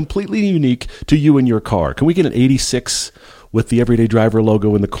make it completely unique to you and your car. Can we get an 86 with the Everyday Driver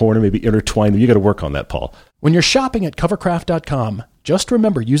logo in the corner, maybe intertwined? You got to work on that, Paul. When you're shopping at covercraft.com, just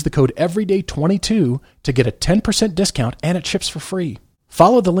remember, use the code EverydayTwenty2 to get a 10% discount, and it ships for free.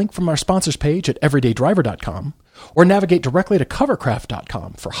 Follow the link from our sponsors page at everydaydriver.com or navigate directly to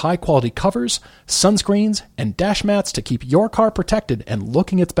covercraft.com for high-quality covers, sunscreens, and dash mats to keep your car protected and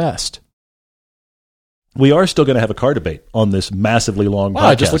looking its best. We are still going to have a car debate on this massively long podcast.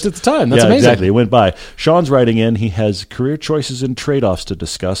 I just looked at the time. That's amazing. Exactly. It went by. Sean's writing in. He has career choices and trade-offs to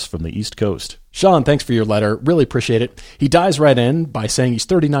discuss from the East Coast. Sean, thanks for your letter. Really appreciate it. He dives right in by saying he's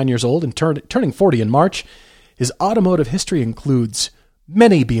 39 years old and turning 40 in March. His automotive history includes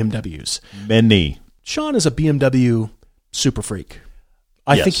many BMWs. Many. Sean is a BMW super freak.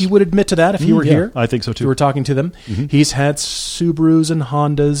 I think he would admit to that if he were here. I think so too. If you were talking to them. Mm-hmm. He's had Subarus and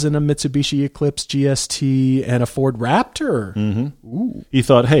Hondas and a Mitsubishi Eclipse GST and a Ford Raptor. Mm-hmm. Ooh. He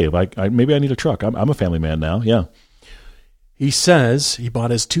thought, hey, maybe I need a truck. I'm a family man now. Yeah. He says he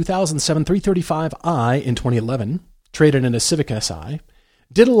bought his 2007 335i in 2011, traded in a Civic Si,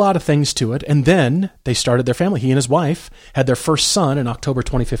 did a lot of things to it, and then they started their family. He and his wife had their first son in October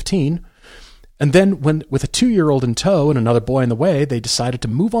 2015. And then with a 2-year-old in tow and another boy in the way, they decided to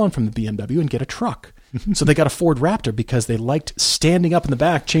move on from the BMW and get a truck. So they got a Ford Raptor because they liked standing up in the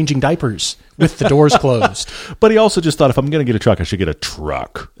back, changing diapers with the doors closed. But he also just thought, if I'm going to get a truck, I should get a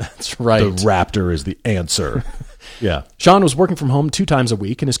truck. That's right. The Raptor is the answer. Yeah. Sean was working from home 2 times a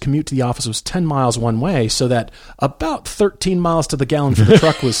week, and his commute to the office was 10 miles one way, so that about 13 miles to the gallon for the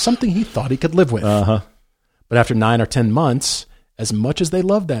truck was something he thought he could live with. Uh-huh. But after 9 or 10 months, as much as they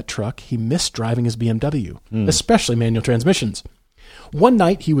loved that truck, he missed driving his BMW, especially manual transmissions. One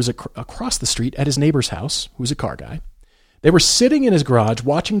night, he was across the street at his neighbor's house, who was a car guy. They were sitting in his garage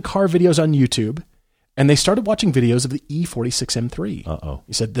watching car videos on YouTube, and they started watching videos of the E46 M3. Uh-oh.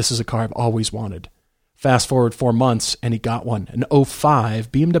 He said, this is a car I've always wanted. Fast forward 4 months, and he got one, an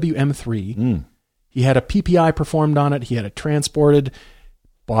 05 BMW M3. He had a PPI performed on it. He had it transported,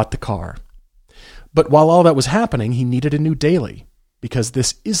 bought the car. But while all that was happening, he needed a new daily, because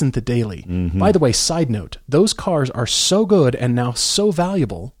this isn't the daily. Mm-hmm. By the way, side note, those cars are so good and now so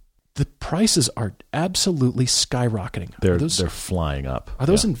valuable, the prices are absolutely skyrocketing. They're flying up. Are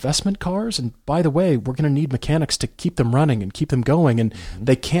those investment cars? And by the way, we're going to need mechanics to keep them running and keep them going, and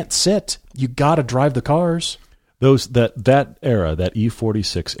they can't sit. You got to drive the cars. That era, that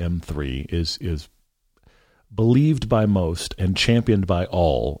E46 M3 is believed by most and championed by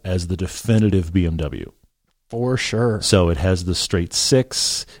all as the definitive BMW. For sure. So it has the straight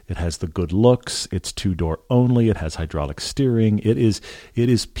 6, it has the good looks, it's 2-door only, it has hydraulic steering. It is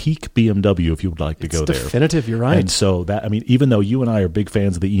peak BMW if you would like to go there. It's definitive, you're right. And so that, I mean, even though you and I are big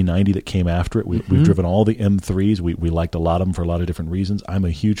fans of the E90 that came after it, we've driven all the M3s. We liked a lot of them for a lot of different reasons. I'm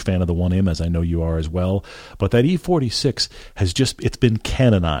a huge fan of the 1M, as I know you are as well. But that E46 it's been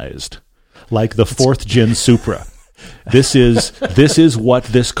canonized like the 4th gen Supra. This is what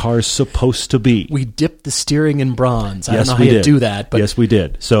this car's supposed to be. We dipped the steering in bronze. I don't know how you do that, but yes, we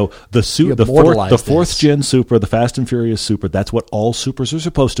did. So the 4th gen Supra, the Fast and Furious Supra, that's what all Supras are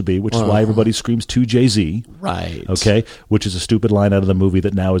supposed to be, which is why everybody screams 2JZ. Right. Okay, which is a stupid line out of the movie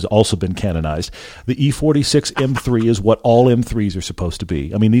that now has also been canonized. The E46 M3 is what all M3s are supposed to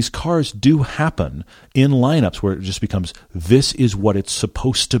be. I mean, these cars do happen in lineups where it just becomes, this is what it's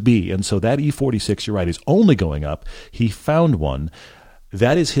supposed to be. And so that E46, you're right, is only going up. He found one.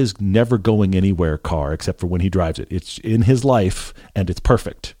 That is his never going anywhere car, except for when he drives it. It's in his life, and it's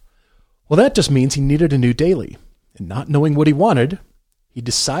perfect. Well, that just means he needed a new daily. And not knowing what he wanted, he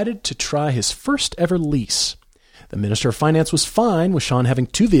decided to try his first ever lease. The Minister of Finance was fine with Sean having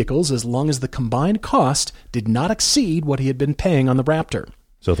 2 vehicles as long as the combined cost did not exceed what he had been paying on the Raptor.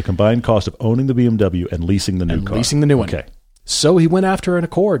 So the combined cost of owning the BMW and leasing the new car. Leasing the new one. Okay. So he went after an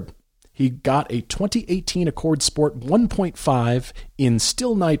Accord. He got a 2018 Accord Sport 1.5 in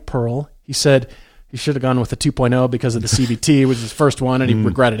Still Night Pearl. He said he should have gone with the 2.0 because of the CVT, which was his first one, and he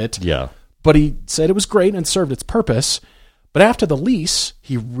regretted it. Yeah. But he said it was great and served its purpose. But after the lease,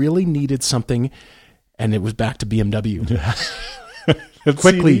 he really needed something, and it was back to BMW.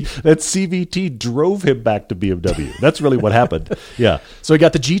 Quickly, that CVT drove him back to BMW. That's really what happened. Yeah. So he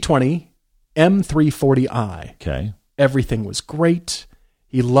got the G20 M340i. Okay. Everything was great.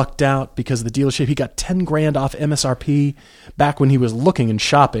 He lucked out because the dealership, he got $10,000 off MSRP back when he was looking and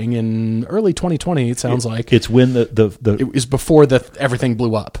shopping in early 2020, it sounds like. It's when it was before everything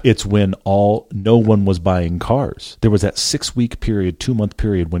blew up. It's when no one was buying cars. There was that 6-week period, 2-month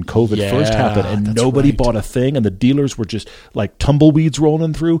period when COVID first happened and nobody bought a thing and the dealers were just like tumbleweeds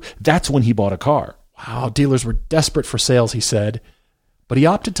rolling through. That's when he bought a car. Wow, dealers were desperate for sales, he said. But he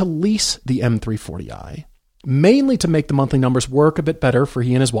opted to lease the M340i. Mainly to make the monthly numbers work a bit better for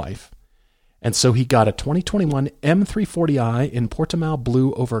he and his wife. And so he got a 2021 M340i in Portimao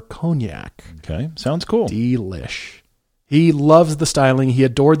Blue over Cognac. Okay, sounds cool. Delish. He loves the styling. He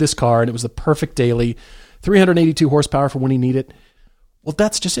adored this car, and it was the perfect daily. 382 horsepower for when he needed it. Well,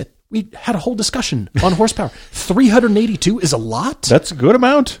 that's just it. We had a whole discussion on horsepower. 382 is a lot. That's a good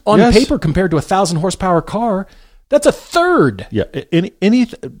amount. On paper, compared to a 1,000 horsepower car, that's a third. Yeah.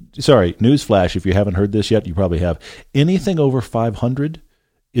 Sorry, newsflash. If you haven't heard this yet, you probably have. Anything over 500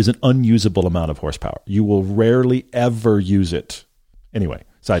 is an unusable amount of horsepower. You will rarely ever use it. Anyway,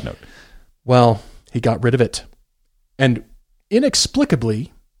 side note. Well, he got rid of it and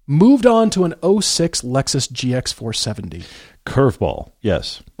inexplicably moved on to an 06 Lexus GX470. Curveball,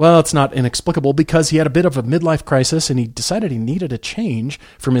 yes. Well, it's not inexplicable because he had a bit of a midlife crisis and he decided he needed a change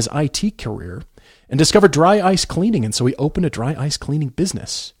from his IT career. And discovered dry ice cleaning, and so he opened a dry ice cleaning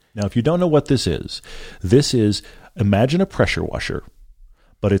business. Now, if you don't know what this is, imagine a pressure washer,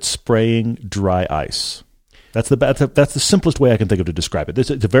 but it's spraying dry ice. That's the simplest way I can think of to describe it. It's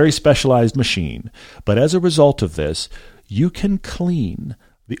a very specialized machine, but as a result of this, you can clean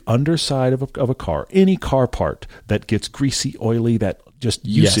the underside of a car, any car part that gets greasy, oily, that just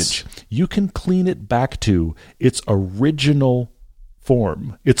usage. Yes. You can clean it back to its original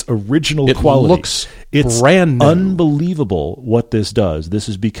form, its original quality. It's brand new. Unbelievable what this does. This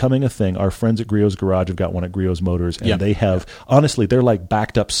is becoming a thing. Our friends at Griot's Garage have got one at Griot's Motors, and they have, honestly, they're like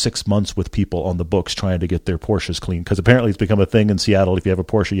backed up 6 months with people on the books trying to get their Porsches cleaned, because apparently it's become a thing in Seattle. If you have a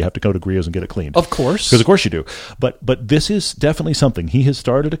Porsche, you have to go to Griot's and get it cleaned. Of course. Because of course you do. But this is definitely something. He has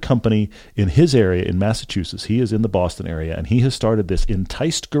started a company in his area in Massachusetts. He is in the Boston area, and he has started this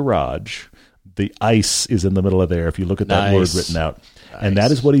Enticed Garage. The ice is in the middle of there if you look at that word written out. Nice. And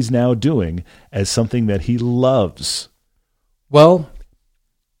that is what he's now doing as something that he loves. Well,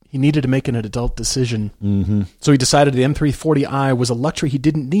 he needed to make an adult decision. Mm-hmm. So he decided the M340i was a luxury he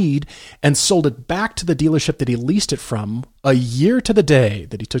didn't need and sold it back to the dealership that he leased it from a year to the day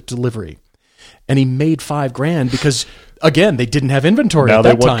that he took delivery. And he made $5,000 because, again, they didn't have inventory at that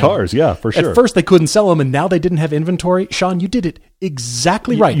time. Now they want cars, yeah, for sure. At first they couldn't sell them, and now they didn't have inventory. Sean, you did it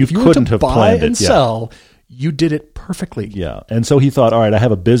exactly right. You couldn't have planned it. And sell, you did it perfectly. Yeah, and so he thought, all right, I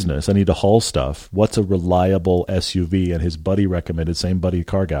have a business. I need to haul stuff. What's a reliable SUV? And his buddy recommended, same buddy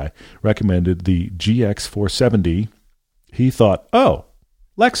car guy, recommended the GX470. He thought, oh,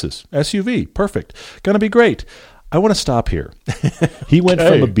 Lexus, SUV, perfect. Going to be great. I want to stop here. He went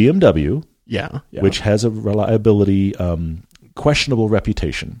from a BMW... Yeah. Which has a reliability, questionable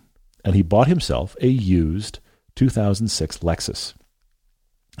reputation. And he bought himself a used 2006 Lexus.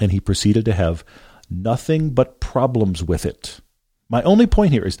 And he proceeded to have nothing but problems with it. My only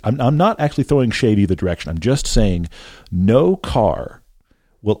point here is I'm not actually throwing shade either direction. I'm just saying no car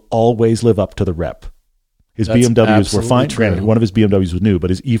will always live up to the rep. His BMWs were fine. Granted, one of his BMWs was new,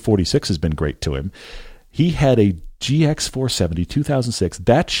 but his E46 has been great to him. He had a GX470 2006.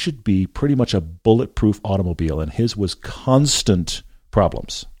 That should be pretty much a bulletproof automobile, and his was constant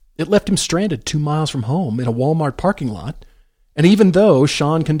problems. It left him stranded 2 miles from home in a Walmart parking lot. And even though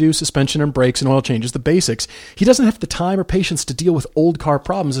Sean can do suspension and brakes and oil changes, the basics, he doesn't have the time or patience to deal with old car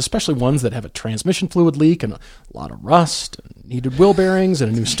problems, especially ones that have a transmission fluid leak and a lot of rust, and needed wheel bearings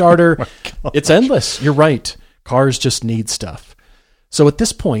and a new starter. It's endless. You're right. Cars just need stuff. So at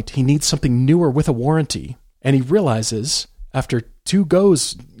this point, he needs something newer with a warranty. And he realizes after 2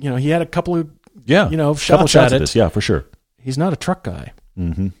 goes, he had a couple of, shots at it. This. Yeah, for sure. He's not a truck guy.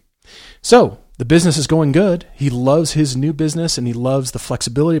 Mm-hmm. So the business is going good. He loves his new business, and he loves the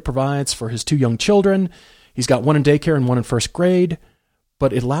flexibility it provides for his 2 young children. He's got one in daycare and one in first grade,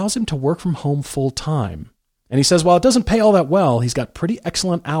 but it allows him to work from home full time. And he says, while it doesn't pay all that well, he's got pretty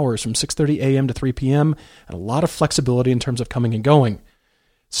excellent hours from 6:30 a.m. to 3 p.m. and a lot of flexibility in terms of coming and going.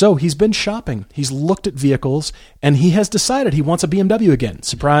 So he's been shopping. He's looked at vehicles, and he has decided he wants a BMW again.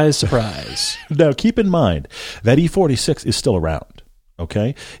 Surprise, surprise. Now, keep in mind, that E46 is still around,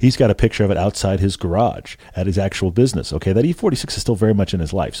 okay? He's got a picture of it outside his garage at his actual business, okay? That E46 is still very much in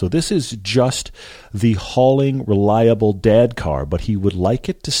his life. So this is just the hauling, reliable dad car, but he would like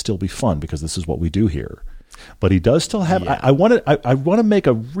it to still be fun because this is what we do here. But he does still have... Yeah. I want to make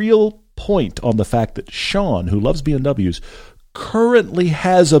a real point on the fact that Sean, who loves BMWs, currently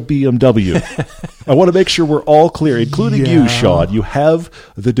has a BMW. I want to make sure we're all clear, including you, Sean. You have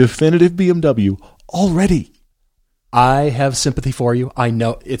the definitive BMW already. I have sympathy for you. I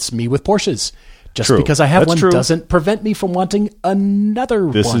know it's me with Porsches. Just True. Because I have That's one true. Doesn't prevent me from wanting another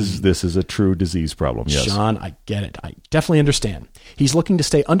one. This is a true disease problem, yes. Sean, I get it. I definitely understand. He's looking to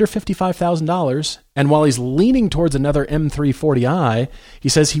stay under $55,000, and while he's leaning towards another M340i, he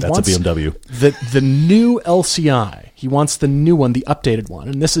says That's wants a BMW. the new LCI. He wants the new one, the updated one,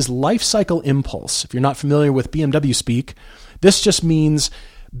 and this is Life Cycle Impulse. If you're not familiar with BMW speak, this just means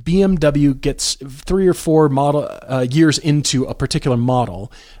BMW gets 3 or 4 years into a particular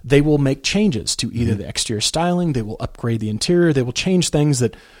model, they will make changes to either the exterior styling, they will upgrade the interior, they will change things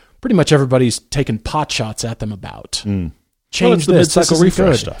that pretty much everybody's taken pot shots at them about. Change the mid-cycle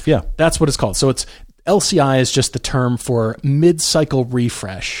refresh stuff. Yeah, that's what it's called. So it's LCI is just the term for mid-cycle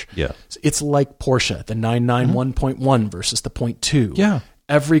refresh. Yeah, it's like Porsche, the 991.1 versus the 0.2. Yeah.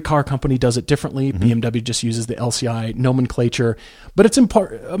 Every car company does it differently. BMW just uses the LCI nomenclature, but it's an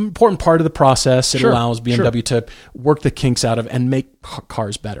important part of the process. It allows BMW to work the kinks out of and make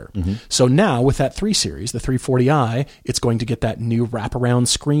cars better. So now with that 3 Series, the 340i, it's going to get that new wraparound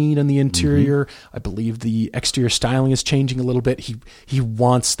screen in the interior. I believe the exterior styling is changing a little bit. He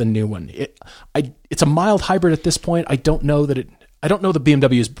wants the new one. It's a mild hybrid at this point. I don't know that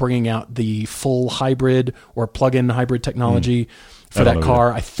BMW is bringing out the full hybrid or plug-in hybrid technology for that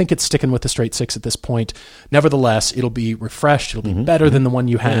car. I think it's sticking with the straight 6 at this point. Nevertheless, it'll be refreshed. It'll be better than the one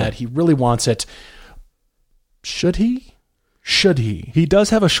you had. He really wants it. Should he? He does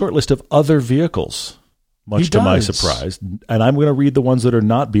have a short list of other vehicles, much to my surprise. And I'm going to read the ones that are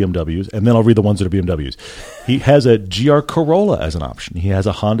not BMWs, and then I'll read the ones that are BMWs. He has a GR Corolla as an option. He has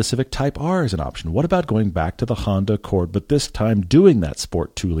a Honda Civic Type R as an option. What about going back to the Honda Accord, but this time doing that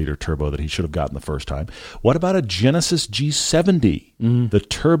Sport 2-liter turbo that he should have gotten the first time? What about a Genesis G70, the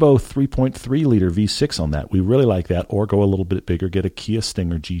turbo 3.3-liter V6 on that? We really like that. Or go a little bit bigger, get a Kia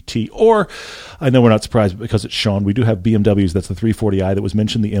Stinger GT. Or, I know we're not surprised because it's Sean, we do have BMWs. That's the 340i that was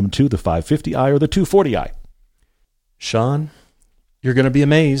mentioned, the M2, the 550i, or the 240i. Sean, you're going to be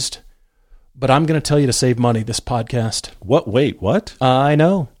amazed, but I'm going to tell you to save money this podcast. What? Wait, what? I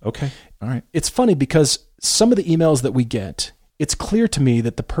know. Okay. All right. It's funny because some of the emails that we get, it's clear to me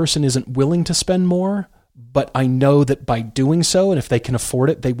that the person isn't willing to spend more, but I know that by doing so, and if they can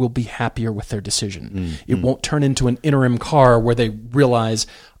afford it, they will be happier with their decision. It won't turn into an interim car where they realize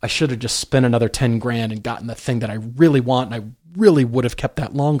I should have just spent another 10 grand and gotten the thing that I really want, and I really would have kept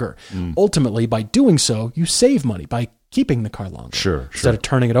that longer. Ultimately, by doing so, you save money by keeping the car longer instead of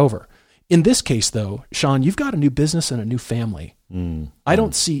turning it over. In this case, though, Sean, you've got a new business and a new family. I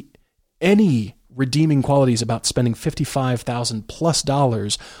don't see any redeeming qualities about spending $55,000 plus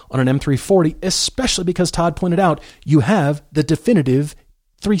on an M340, especially because Todd pointed out you have the definitive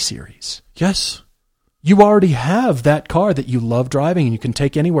 3 Series. Yes. You already have that car that you love driving and you can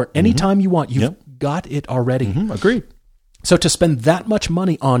take anywhere, anytime you want. You've got it already. Agreed. So to spend that much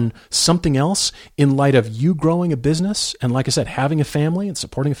money on something else in light of you growing a business and, like I said, having a family and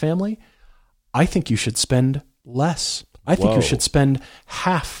supporting a family, I think you should spend less. I think you should spend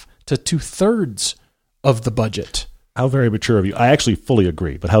half to 2/3 of the budget. How very mature of you. I actually fully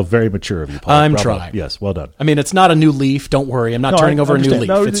agree, but how very mature of you, Paul. I'm Bravo. trying. Yes, well done. I mean, it's not a new leaf. Don't worry. I'm not turning over a new leaf.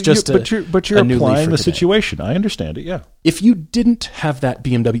 No, it's just but you're a new leaf applying for the today. situation. I understand it, yeah. If you didn't have that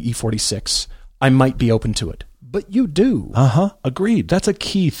BMW E46, I might be open to it. But you do. Agreed. That's a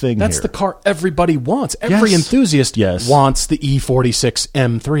key thing That's here. the car everybody wants. Every enthusiast wants the E46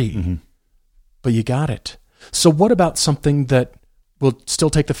 M3. But you got it. So what about something that will still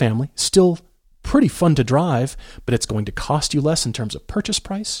take the family, still pretty fun to drive, but it's going to cost you less in terms of purchase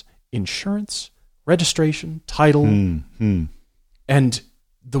price, insurance, registration, title, and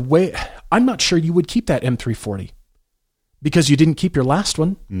the way... I'm not sure you would keep that M340. Because you didn't keep your last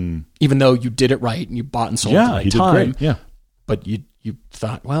one, even though you did it right and you bought and sold at the right time. Did great. Yeah. But you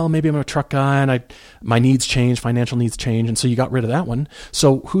thought, well, maybe I'm a truck guy and my needs change, financial needs change, and so you got rid of that one.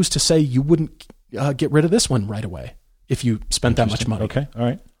 So who's to say you wouldn't get rid of this one right away if you spent that much money? Okay, all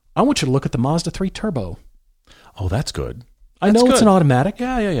right. I want you to look at the Mazda 3 Turbo. Oh, that's good. I know it's an automatic.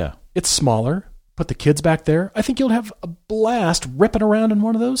 Yeah. It's smaller. Put the kids back there. I think you'll have a blast ripping around in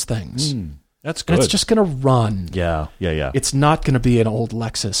one of those things. That's good. And it's just going to run. Yeah. It's not going to be an old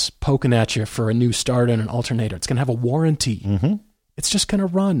Lexus poking at you for a new starter and an alternator. It's going to have a warranty. It's just going to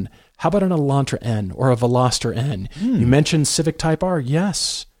run. How about an Elantra N or a Veloster N? You mentioned Civic Type R.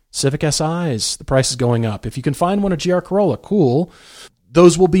 Yes. Civic SIs. The price is going up. If you can find one, a GR Corolla, cool.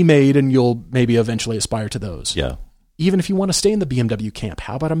 Those will be made and you'll maybe eventually aspire to those. Yeah. Even if you want to stay in the BMW camp,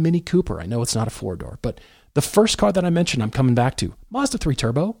 how about a Mini Cooper? I know it's not a 4-door, but The first car that I mentioned, I'm coming back to, Mazda 3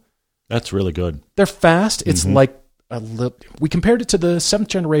 Turbo. That's really good. They're fast. It's like we compared it to the 7th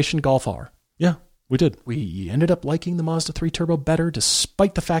generation Golf R. Yeah, we did. We ended up liking the Mazda 3 Turbo better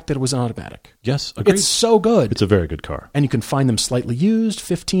despite the fact that it was an automatic. Yes, agreed. It's so good. It's a very good car. And you can find them slightly used,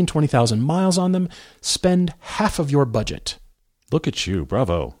 15, 20,000 miles on them. Spend half of your budget. Look at you.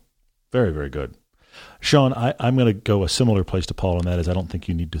 Bravo. Very, very good. Sean, I'm going to go a similar place to Paul, and that is I don't think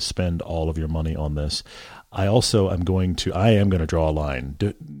you need to spend all of your money on this. I am going to draw a line.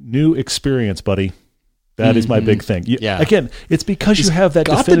 New experience, buddy. That is my big thing. Again, it's because you have that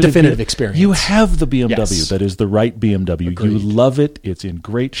definitive experience. You have the BMW that is the right BMW. Agreed. You love it. It's in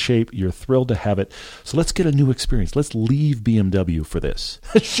great shape. You're thrilled to have it. So let's get a new experience. Let's leave BMW for this.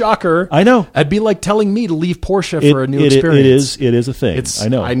 Shocker. I know. It'd be like telling me to leave Porsche for a new experience. It is a thing. I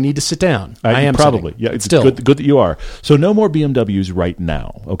know. I need to sit down. I am probably. Sitting. Yeah, it's good that you are. So no more BMWs right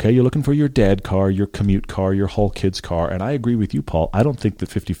now. Okay, you're looking for your dad car, your commute car, your whole kid's car, and I agree with you, Paul. I don't think that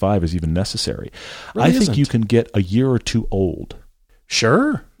 55 is even necessary. Really I think you can get a year or two old.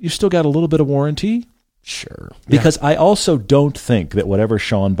 Sure. You've still got a little bit of warranty. Sure. Because I also don't think that whatever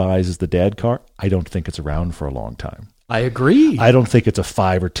Sean buys is the dad car, I don't think it's around for a long time. I agree. I don't think it's a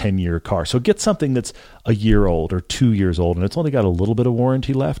 5 or 10 year car. So get something that's a year old or 2 years old, and it's only got a little bit of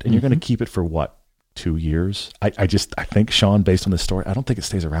warranty left, and you're going to keep it for what? 2 years? I think, Sean, based on this story, I don't think it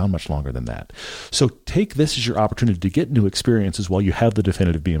stays around much longer than that. So take this as your opportunity to get new experiences while you have the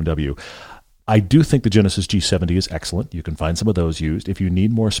definitive BMW. I do think the Genesis G70 is excellent. You can find some of those used. If you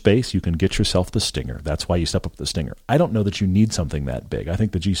need more space, you can get yourself the Stinger. That's why you step up the Stinger. I don't know that you need something that big. I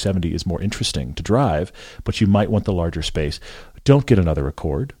think the G70 is more interesting to drive, but you might want the larger space. Don't get another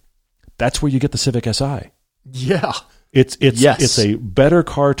Accord. That's where you get the Civic Si. Yeah. It's a better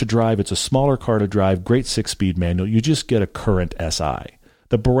car to drive. It's a smaller car to drive. Great 6-speed manual. You just get a current Si.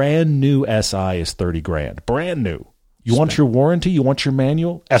 The brand new Si is $30,000. Brand new. You want your warranty? You want your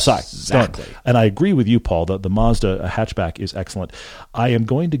manual? SI. Exactly. Done. And I agree with you, Paul. The Mazda hatchback is excellent. I am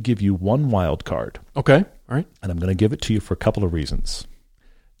going to give you one wild card. Okay. All right. And I'm going to give it to you for a couple of reasons.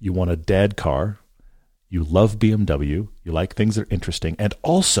 You want a dad car. You love BMW. You like things that are interesting. And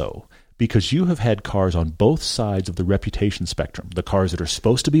also because you have had cars on both sides of the reputation spectrum. The cars that are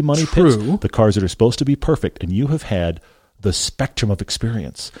supposed to be money pits, the cars that are supposed to be perfect. And you have had the spectrum of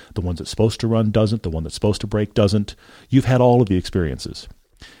experience. The one that's supposed to run doesn't. The one that's supposed to brake doesn't. You've had all of the experiences.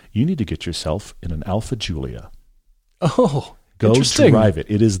 You need to get yourself in an Alfa Giulia. Oh, go drive it.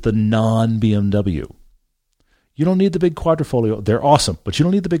 It is the non-BMW. You don't need the big Quadrifoglio. They're awesome, but you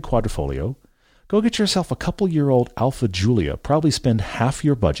don't need the big Quadrifoglio. Go get yourself a couple-year-old Alfa Giulia. Probably spend half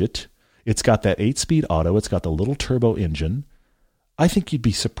your budget. It's got that 8-speed auto. It's got the little turbo engine. I think you'd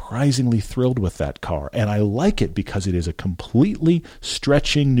be surprisingly thrilled with that car, and I like it because it is a completely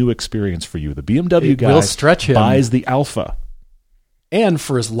stretching new experience for you. The BMW guy will stretch him. Buys the Alfa. And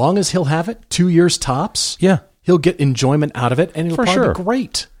for as long as he'll have it, 2 years tops, yeah, he'll get enjoyment out of it, and it'll probably be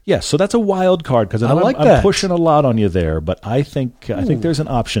great. Yes, so that's a wild card because I'm pushing a lot on you there, but I think there's an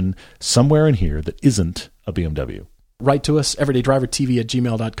option somewhere in here that isn't a BMW. Write to us,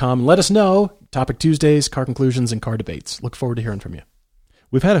 everydaydrivertv@gmail.com. Let us know. Topic Tuesdays, car conclusions, and car debates. Look forward to hearing from you.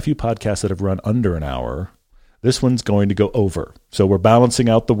 We've had a few podcasts that have run under an hour. This one's going to go over. So we're balancing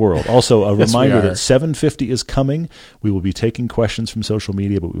out the world. Also, a reminder that 750 is coming. We will be taking questions from social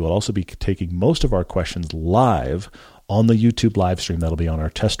media, but we will also be taking most of our questions live on the YouTube live stream. That'll be on our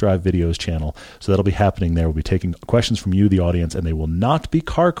Test Drive Videos channel. So that'll be happening there. We'll be taking questions from you, the audience, and they will not be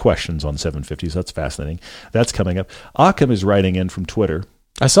car questions on 750. So that's fascinating. That's coming up. Akim is writing in from Twitter.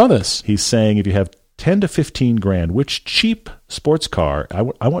 I saw this. He's saying if you have 10 to 15 grand, which cheap sports car,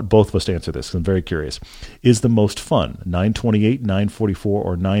 I want both of us to answer this because I'm very curious, is the most fun? 928, 944,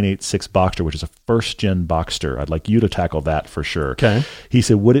 or 986 Boxster, which is a first-gen Boxster. I'd like you to tackle that for sure. Okay. He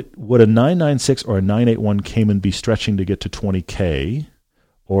said, would a 996 or a 981 Cayman be stretching to get to $20K,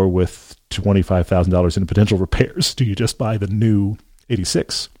 or with $25,000 in potential repairs, do you just buy the new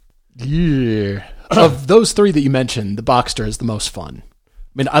 86? Yeah. Of those three that you mentioned, the Boxster is the most fun.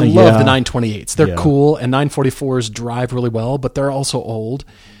 I mean, I love the 928s. They're cool, and 944s drive really well, but they're also old.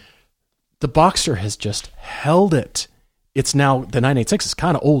 The Boxster has just held it. It's now, the 986 is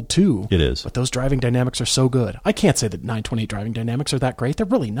kind of old too. It is. But those driving dynamics are so good. I can't say that 928 driving dynamics are that great. They're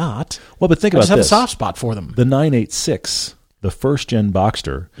really not. Well, but think about this. I just have a soft spot for them. The 986, the first-gen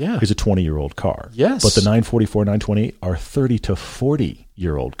Boxster, is a 20-year-old car. Yes. But the 944, 928 are 30 to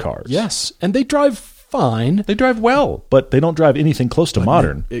 40-year-old cars. Yes, and they drive fine. They drive well, but they don't drive anything close to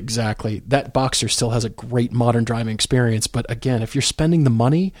modern. Exactly. That Boxster still has a great modern driving experience, but again, if you're spending the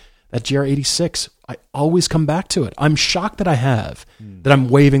money, that GR86, I always come back to it. I'm shocked that I have, that I'm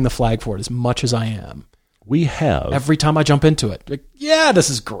waving the flag for it as much as I am. We have. Every time I jump into it. Like, yeah, this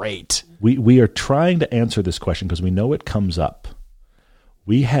is great. We are trying to answer this question because we know it comes up.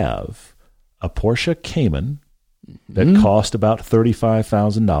 We have a Porsche Cayman that cost about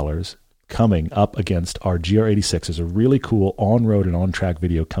 $35,000 coming up against our GR86. There's a really cool on-road and on-track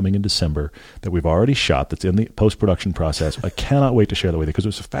video coming in December that we've already shot that's in the post-production process. I cannot wait to share that with you because it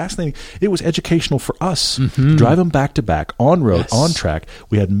was fascinating. It was educational for us. Drive them back-to-back, on-road, on-track.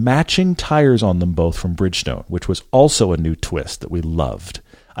 We had matching tires on them both from Bridgestone, which was also a new twist that we loved.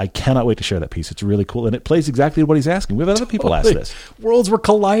 I cannot wait to share that piece. It's really cool, and it plays exactly what he's asking. We've had other people ask this. Worlds were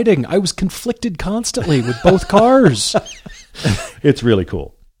colliding. I was conflicted constantly with both cars. It's really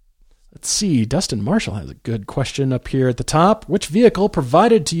cool. Let's see. Dustin Marshall has a good question up here at the top. Which vehicle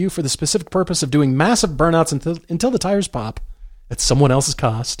provided to you for the specific purpose of doing massive burnouts until the tires pop at someone else's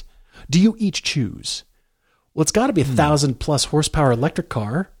cost? Do you each choose? Well, it's got to be a 1,000+ horsepower electric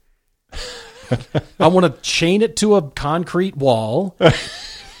car. I want to chain it to a concrete wall.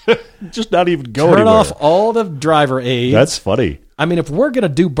 Just not even go Turn anywhere. off all the driver aids. That's funny. I mean, if we're going to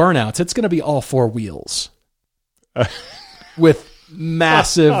do burnouts, it's going to be all four wheels with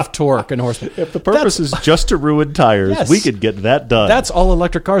massive torque and horsepower. If the purpose is just to ruin tires, we could get that done. That's all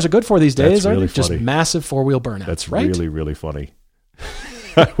electric cars are good for these days. That's really Just funny. massive four-wheel burnouts. That's right? really, really funny.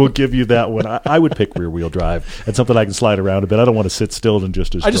 I will give you that one. I would pick rear-wheel drive and something I can slide around a bit. I don't want to sit still and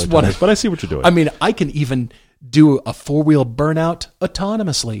just destroy tires, but I see what you're doing. I mean, I can even do a four-wheel burnout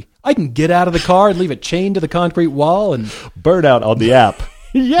autonomously. I can get out of the car and leave it chained to the concrete wall and burnout on the app.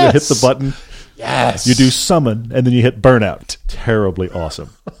 Yes. You hit the button. Yes. You do summon, and then you hit burnout. Terribly awesome.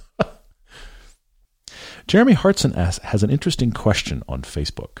 Jeremy Hartson has an interesting question on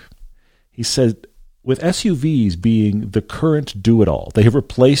Facebook. He said, with SUVs being the current do-it-all, they have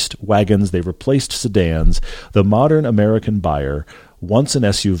replaced wagons, they've replaced sedans. The modern American buyer wants an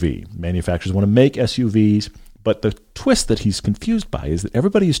SUV. Manufacturers want to make SUVs, but the twist that he's confused by is that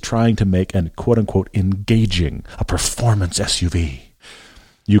everybody is trying to make an quote-unquote engaging, a performance SUV.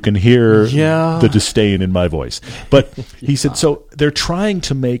 You can hear the disdain in my voice. But he said, so they're trying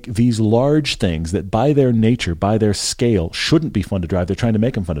to make these large things that by their nature, by their scale, shouldn't be fun to drive. They're trying to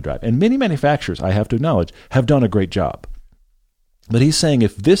make them fun to drive. And many manufacturers, I have to acknowledge, have done a great job. But he's saying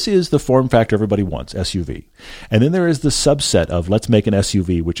if this is the form factor everybody wants, SUV, and then there is the subset of let's make an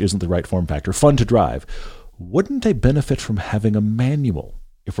SUV, which isn't the right form factor, fun to drive, wouldn't they benefit from having a manual?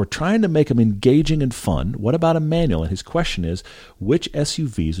 If we're trying to make them engaging and fun, what about a manual? And his question is, which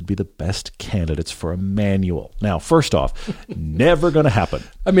SUVs would be the best candidates for a manual? Now, first off, never going to happen.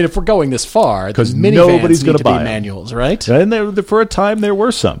 I mean, if we're going this far, because nobody's going to buy manuals, right? And for a time, there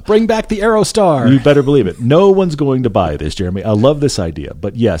were some. Bring back the Aerostar. You better believe it. No one's going to buy this, Jeremy. I love this idea.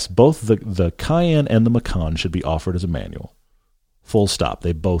 But yes, both the Cayenne and the Macan should be offered as a manual. Full stop.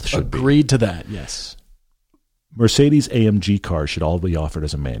 They both should be. Agreed to that, yes. Mercedes AMG cars should all be offered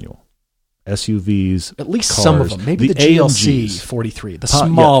as a manual. SUVs, at least cars, some of them. Maybe the GLC 43, the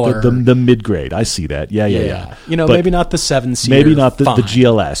smaller, the mid-grade. I see that. Yeah. You know, but maybe not the 7-seater. Maybe not the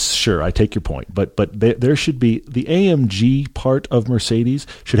GLS. Sure, I take your point. But there should be the AMG part of Mercedes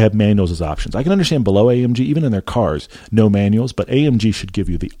should have manuals as options. I can understand below AMG, even in their cars, no manuals, but AMG should give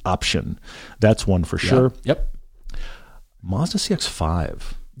you the option. That's one for sure. Yep. Mazda CX-5.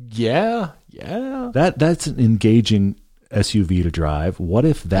 Yeah. That's an engaging SUV to drive. What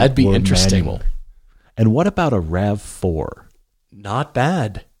if that'd be interesting? Manual? And what about a RAV4? Not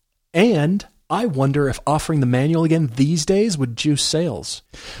bad. And I wonder if offering the manual again these days would juice sales.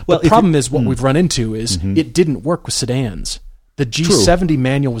 Well, the problem is what we've run into is it didn't work with sedans. The G70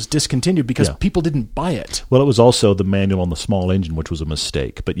 manual was discontinued because people didn't buy it. Well, it was also the manual on the small engine, which was a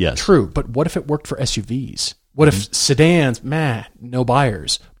mistake. But yes. True. But what if it worked for SUVs? What if sedans, no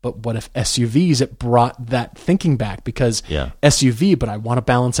buyers. But what if SUVs, it brought that thinking back because SUV, but I want to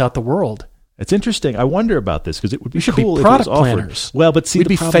balance out the world. It's interesting. I wonder about this because it would be cool if it was offered. Well, but see, we'd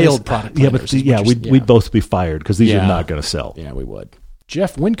be failed product planners. We'd both be fired because these are not going to sell. Yeah, we would.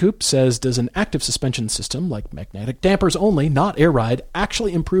 Jeff Wincoop says, does an active suspension system like magnetic dampers only, not air ride,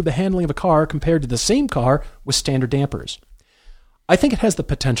 actually improve the handling of a car compared to the same car with standard dampers? I think it has the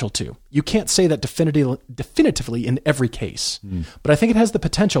potential to. You can't say that definitively in every case, but I think it has the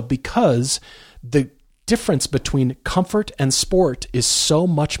potential because the difference between comfort and sport is so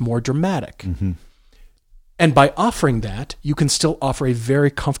much more dramatic. And by offering that, you can still offer a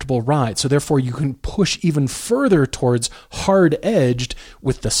very comfortable ride. So therefore, you can push even further towards hard-edged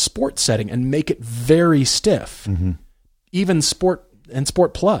with the sport setting and make it very stiff. Even Sport and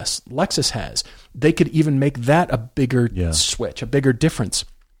Sport Plus, Lexus has. They could even make that a bigger switch, a bigger difference.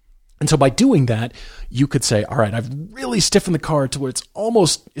 And so by doing that, you could say, all right, I've really stiffened the car to where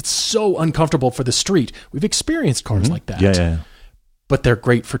it's so uncomfortable for the street. We've experienced cars like that. Yeah. But they're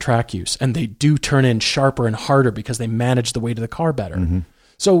great for track use, and they do turn in sharper and harder because they manage the weight of the car better.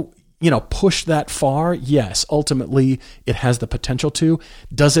 So, push that far? Yes. Ultimately, it has the potential to.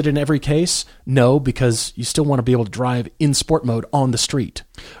 Does it in every case? No, because you still want to be able to drive in sport mode on the street,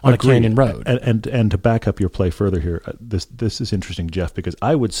 on a canyon road. And to back up your play further here, this is interesting, Jeff, because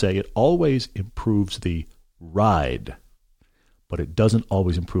I would say it always improves the ride, but it doesn't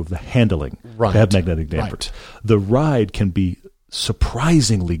always improve the handling to have magnetic dampers. The ride can be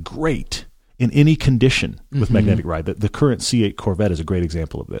surprisingly great in any condition with magnetic ride. The current C8 Corvette is a great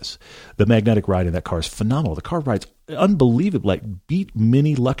example of this. The magnetic ride in that car is phenomenal. The car rides unbelievable, like beat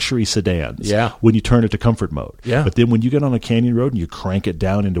mini luxury sedans when you turn it to comfort mode. Yeah. But then when you get on a canyon road and you crank it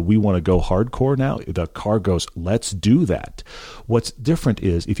down into we want to go hardcore now, the car goes, let's do that. What's different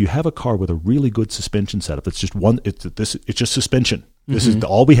is if you have a car with a really good suspension setup, it's just it's just suspension. This is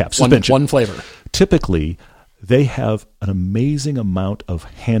all we have, suspension. One flavor. Typically, they have an amazing amount of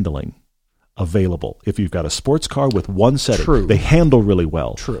handling available. If you've got a sports car with one setting, they handle really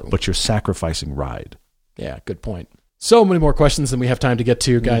well, but you're sacrificing ride. Yeah, good point. So many more questions than we have time to get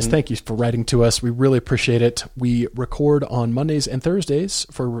to. Guys, thank you for writing to us. We really appreciate it. We record on Mondays and Thursdays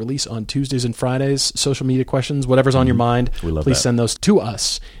for release on Tuesdays and Fridays. Social media questions, whatever's on your mind, please send those to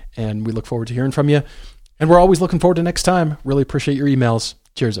us, and we look forward to hearing from you. And we're always looking forward to next time. Really appreciate your emails.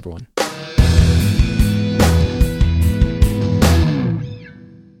 Cheers, everyone.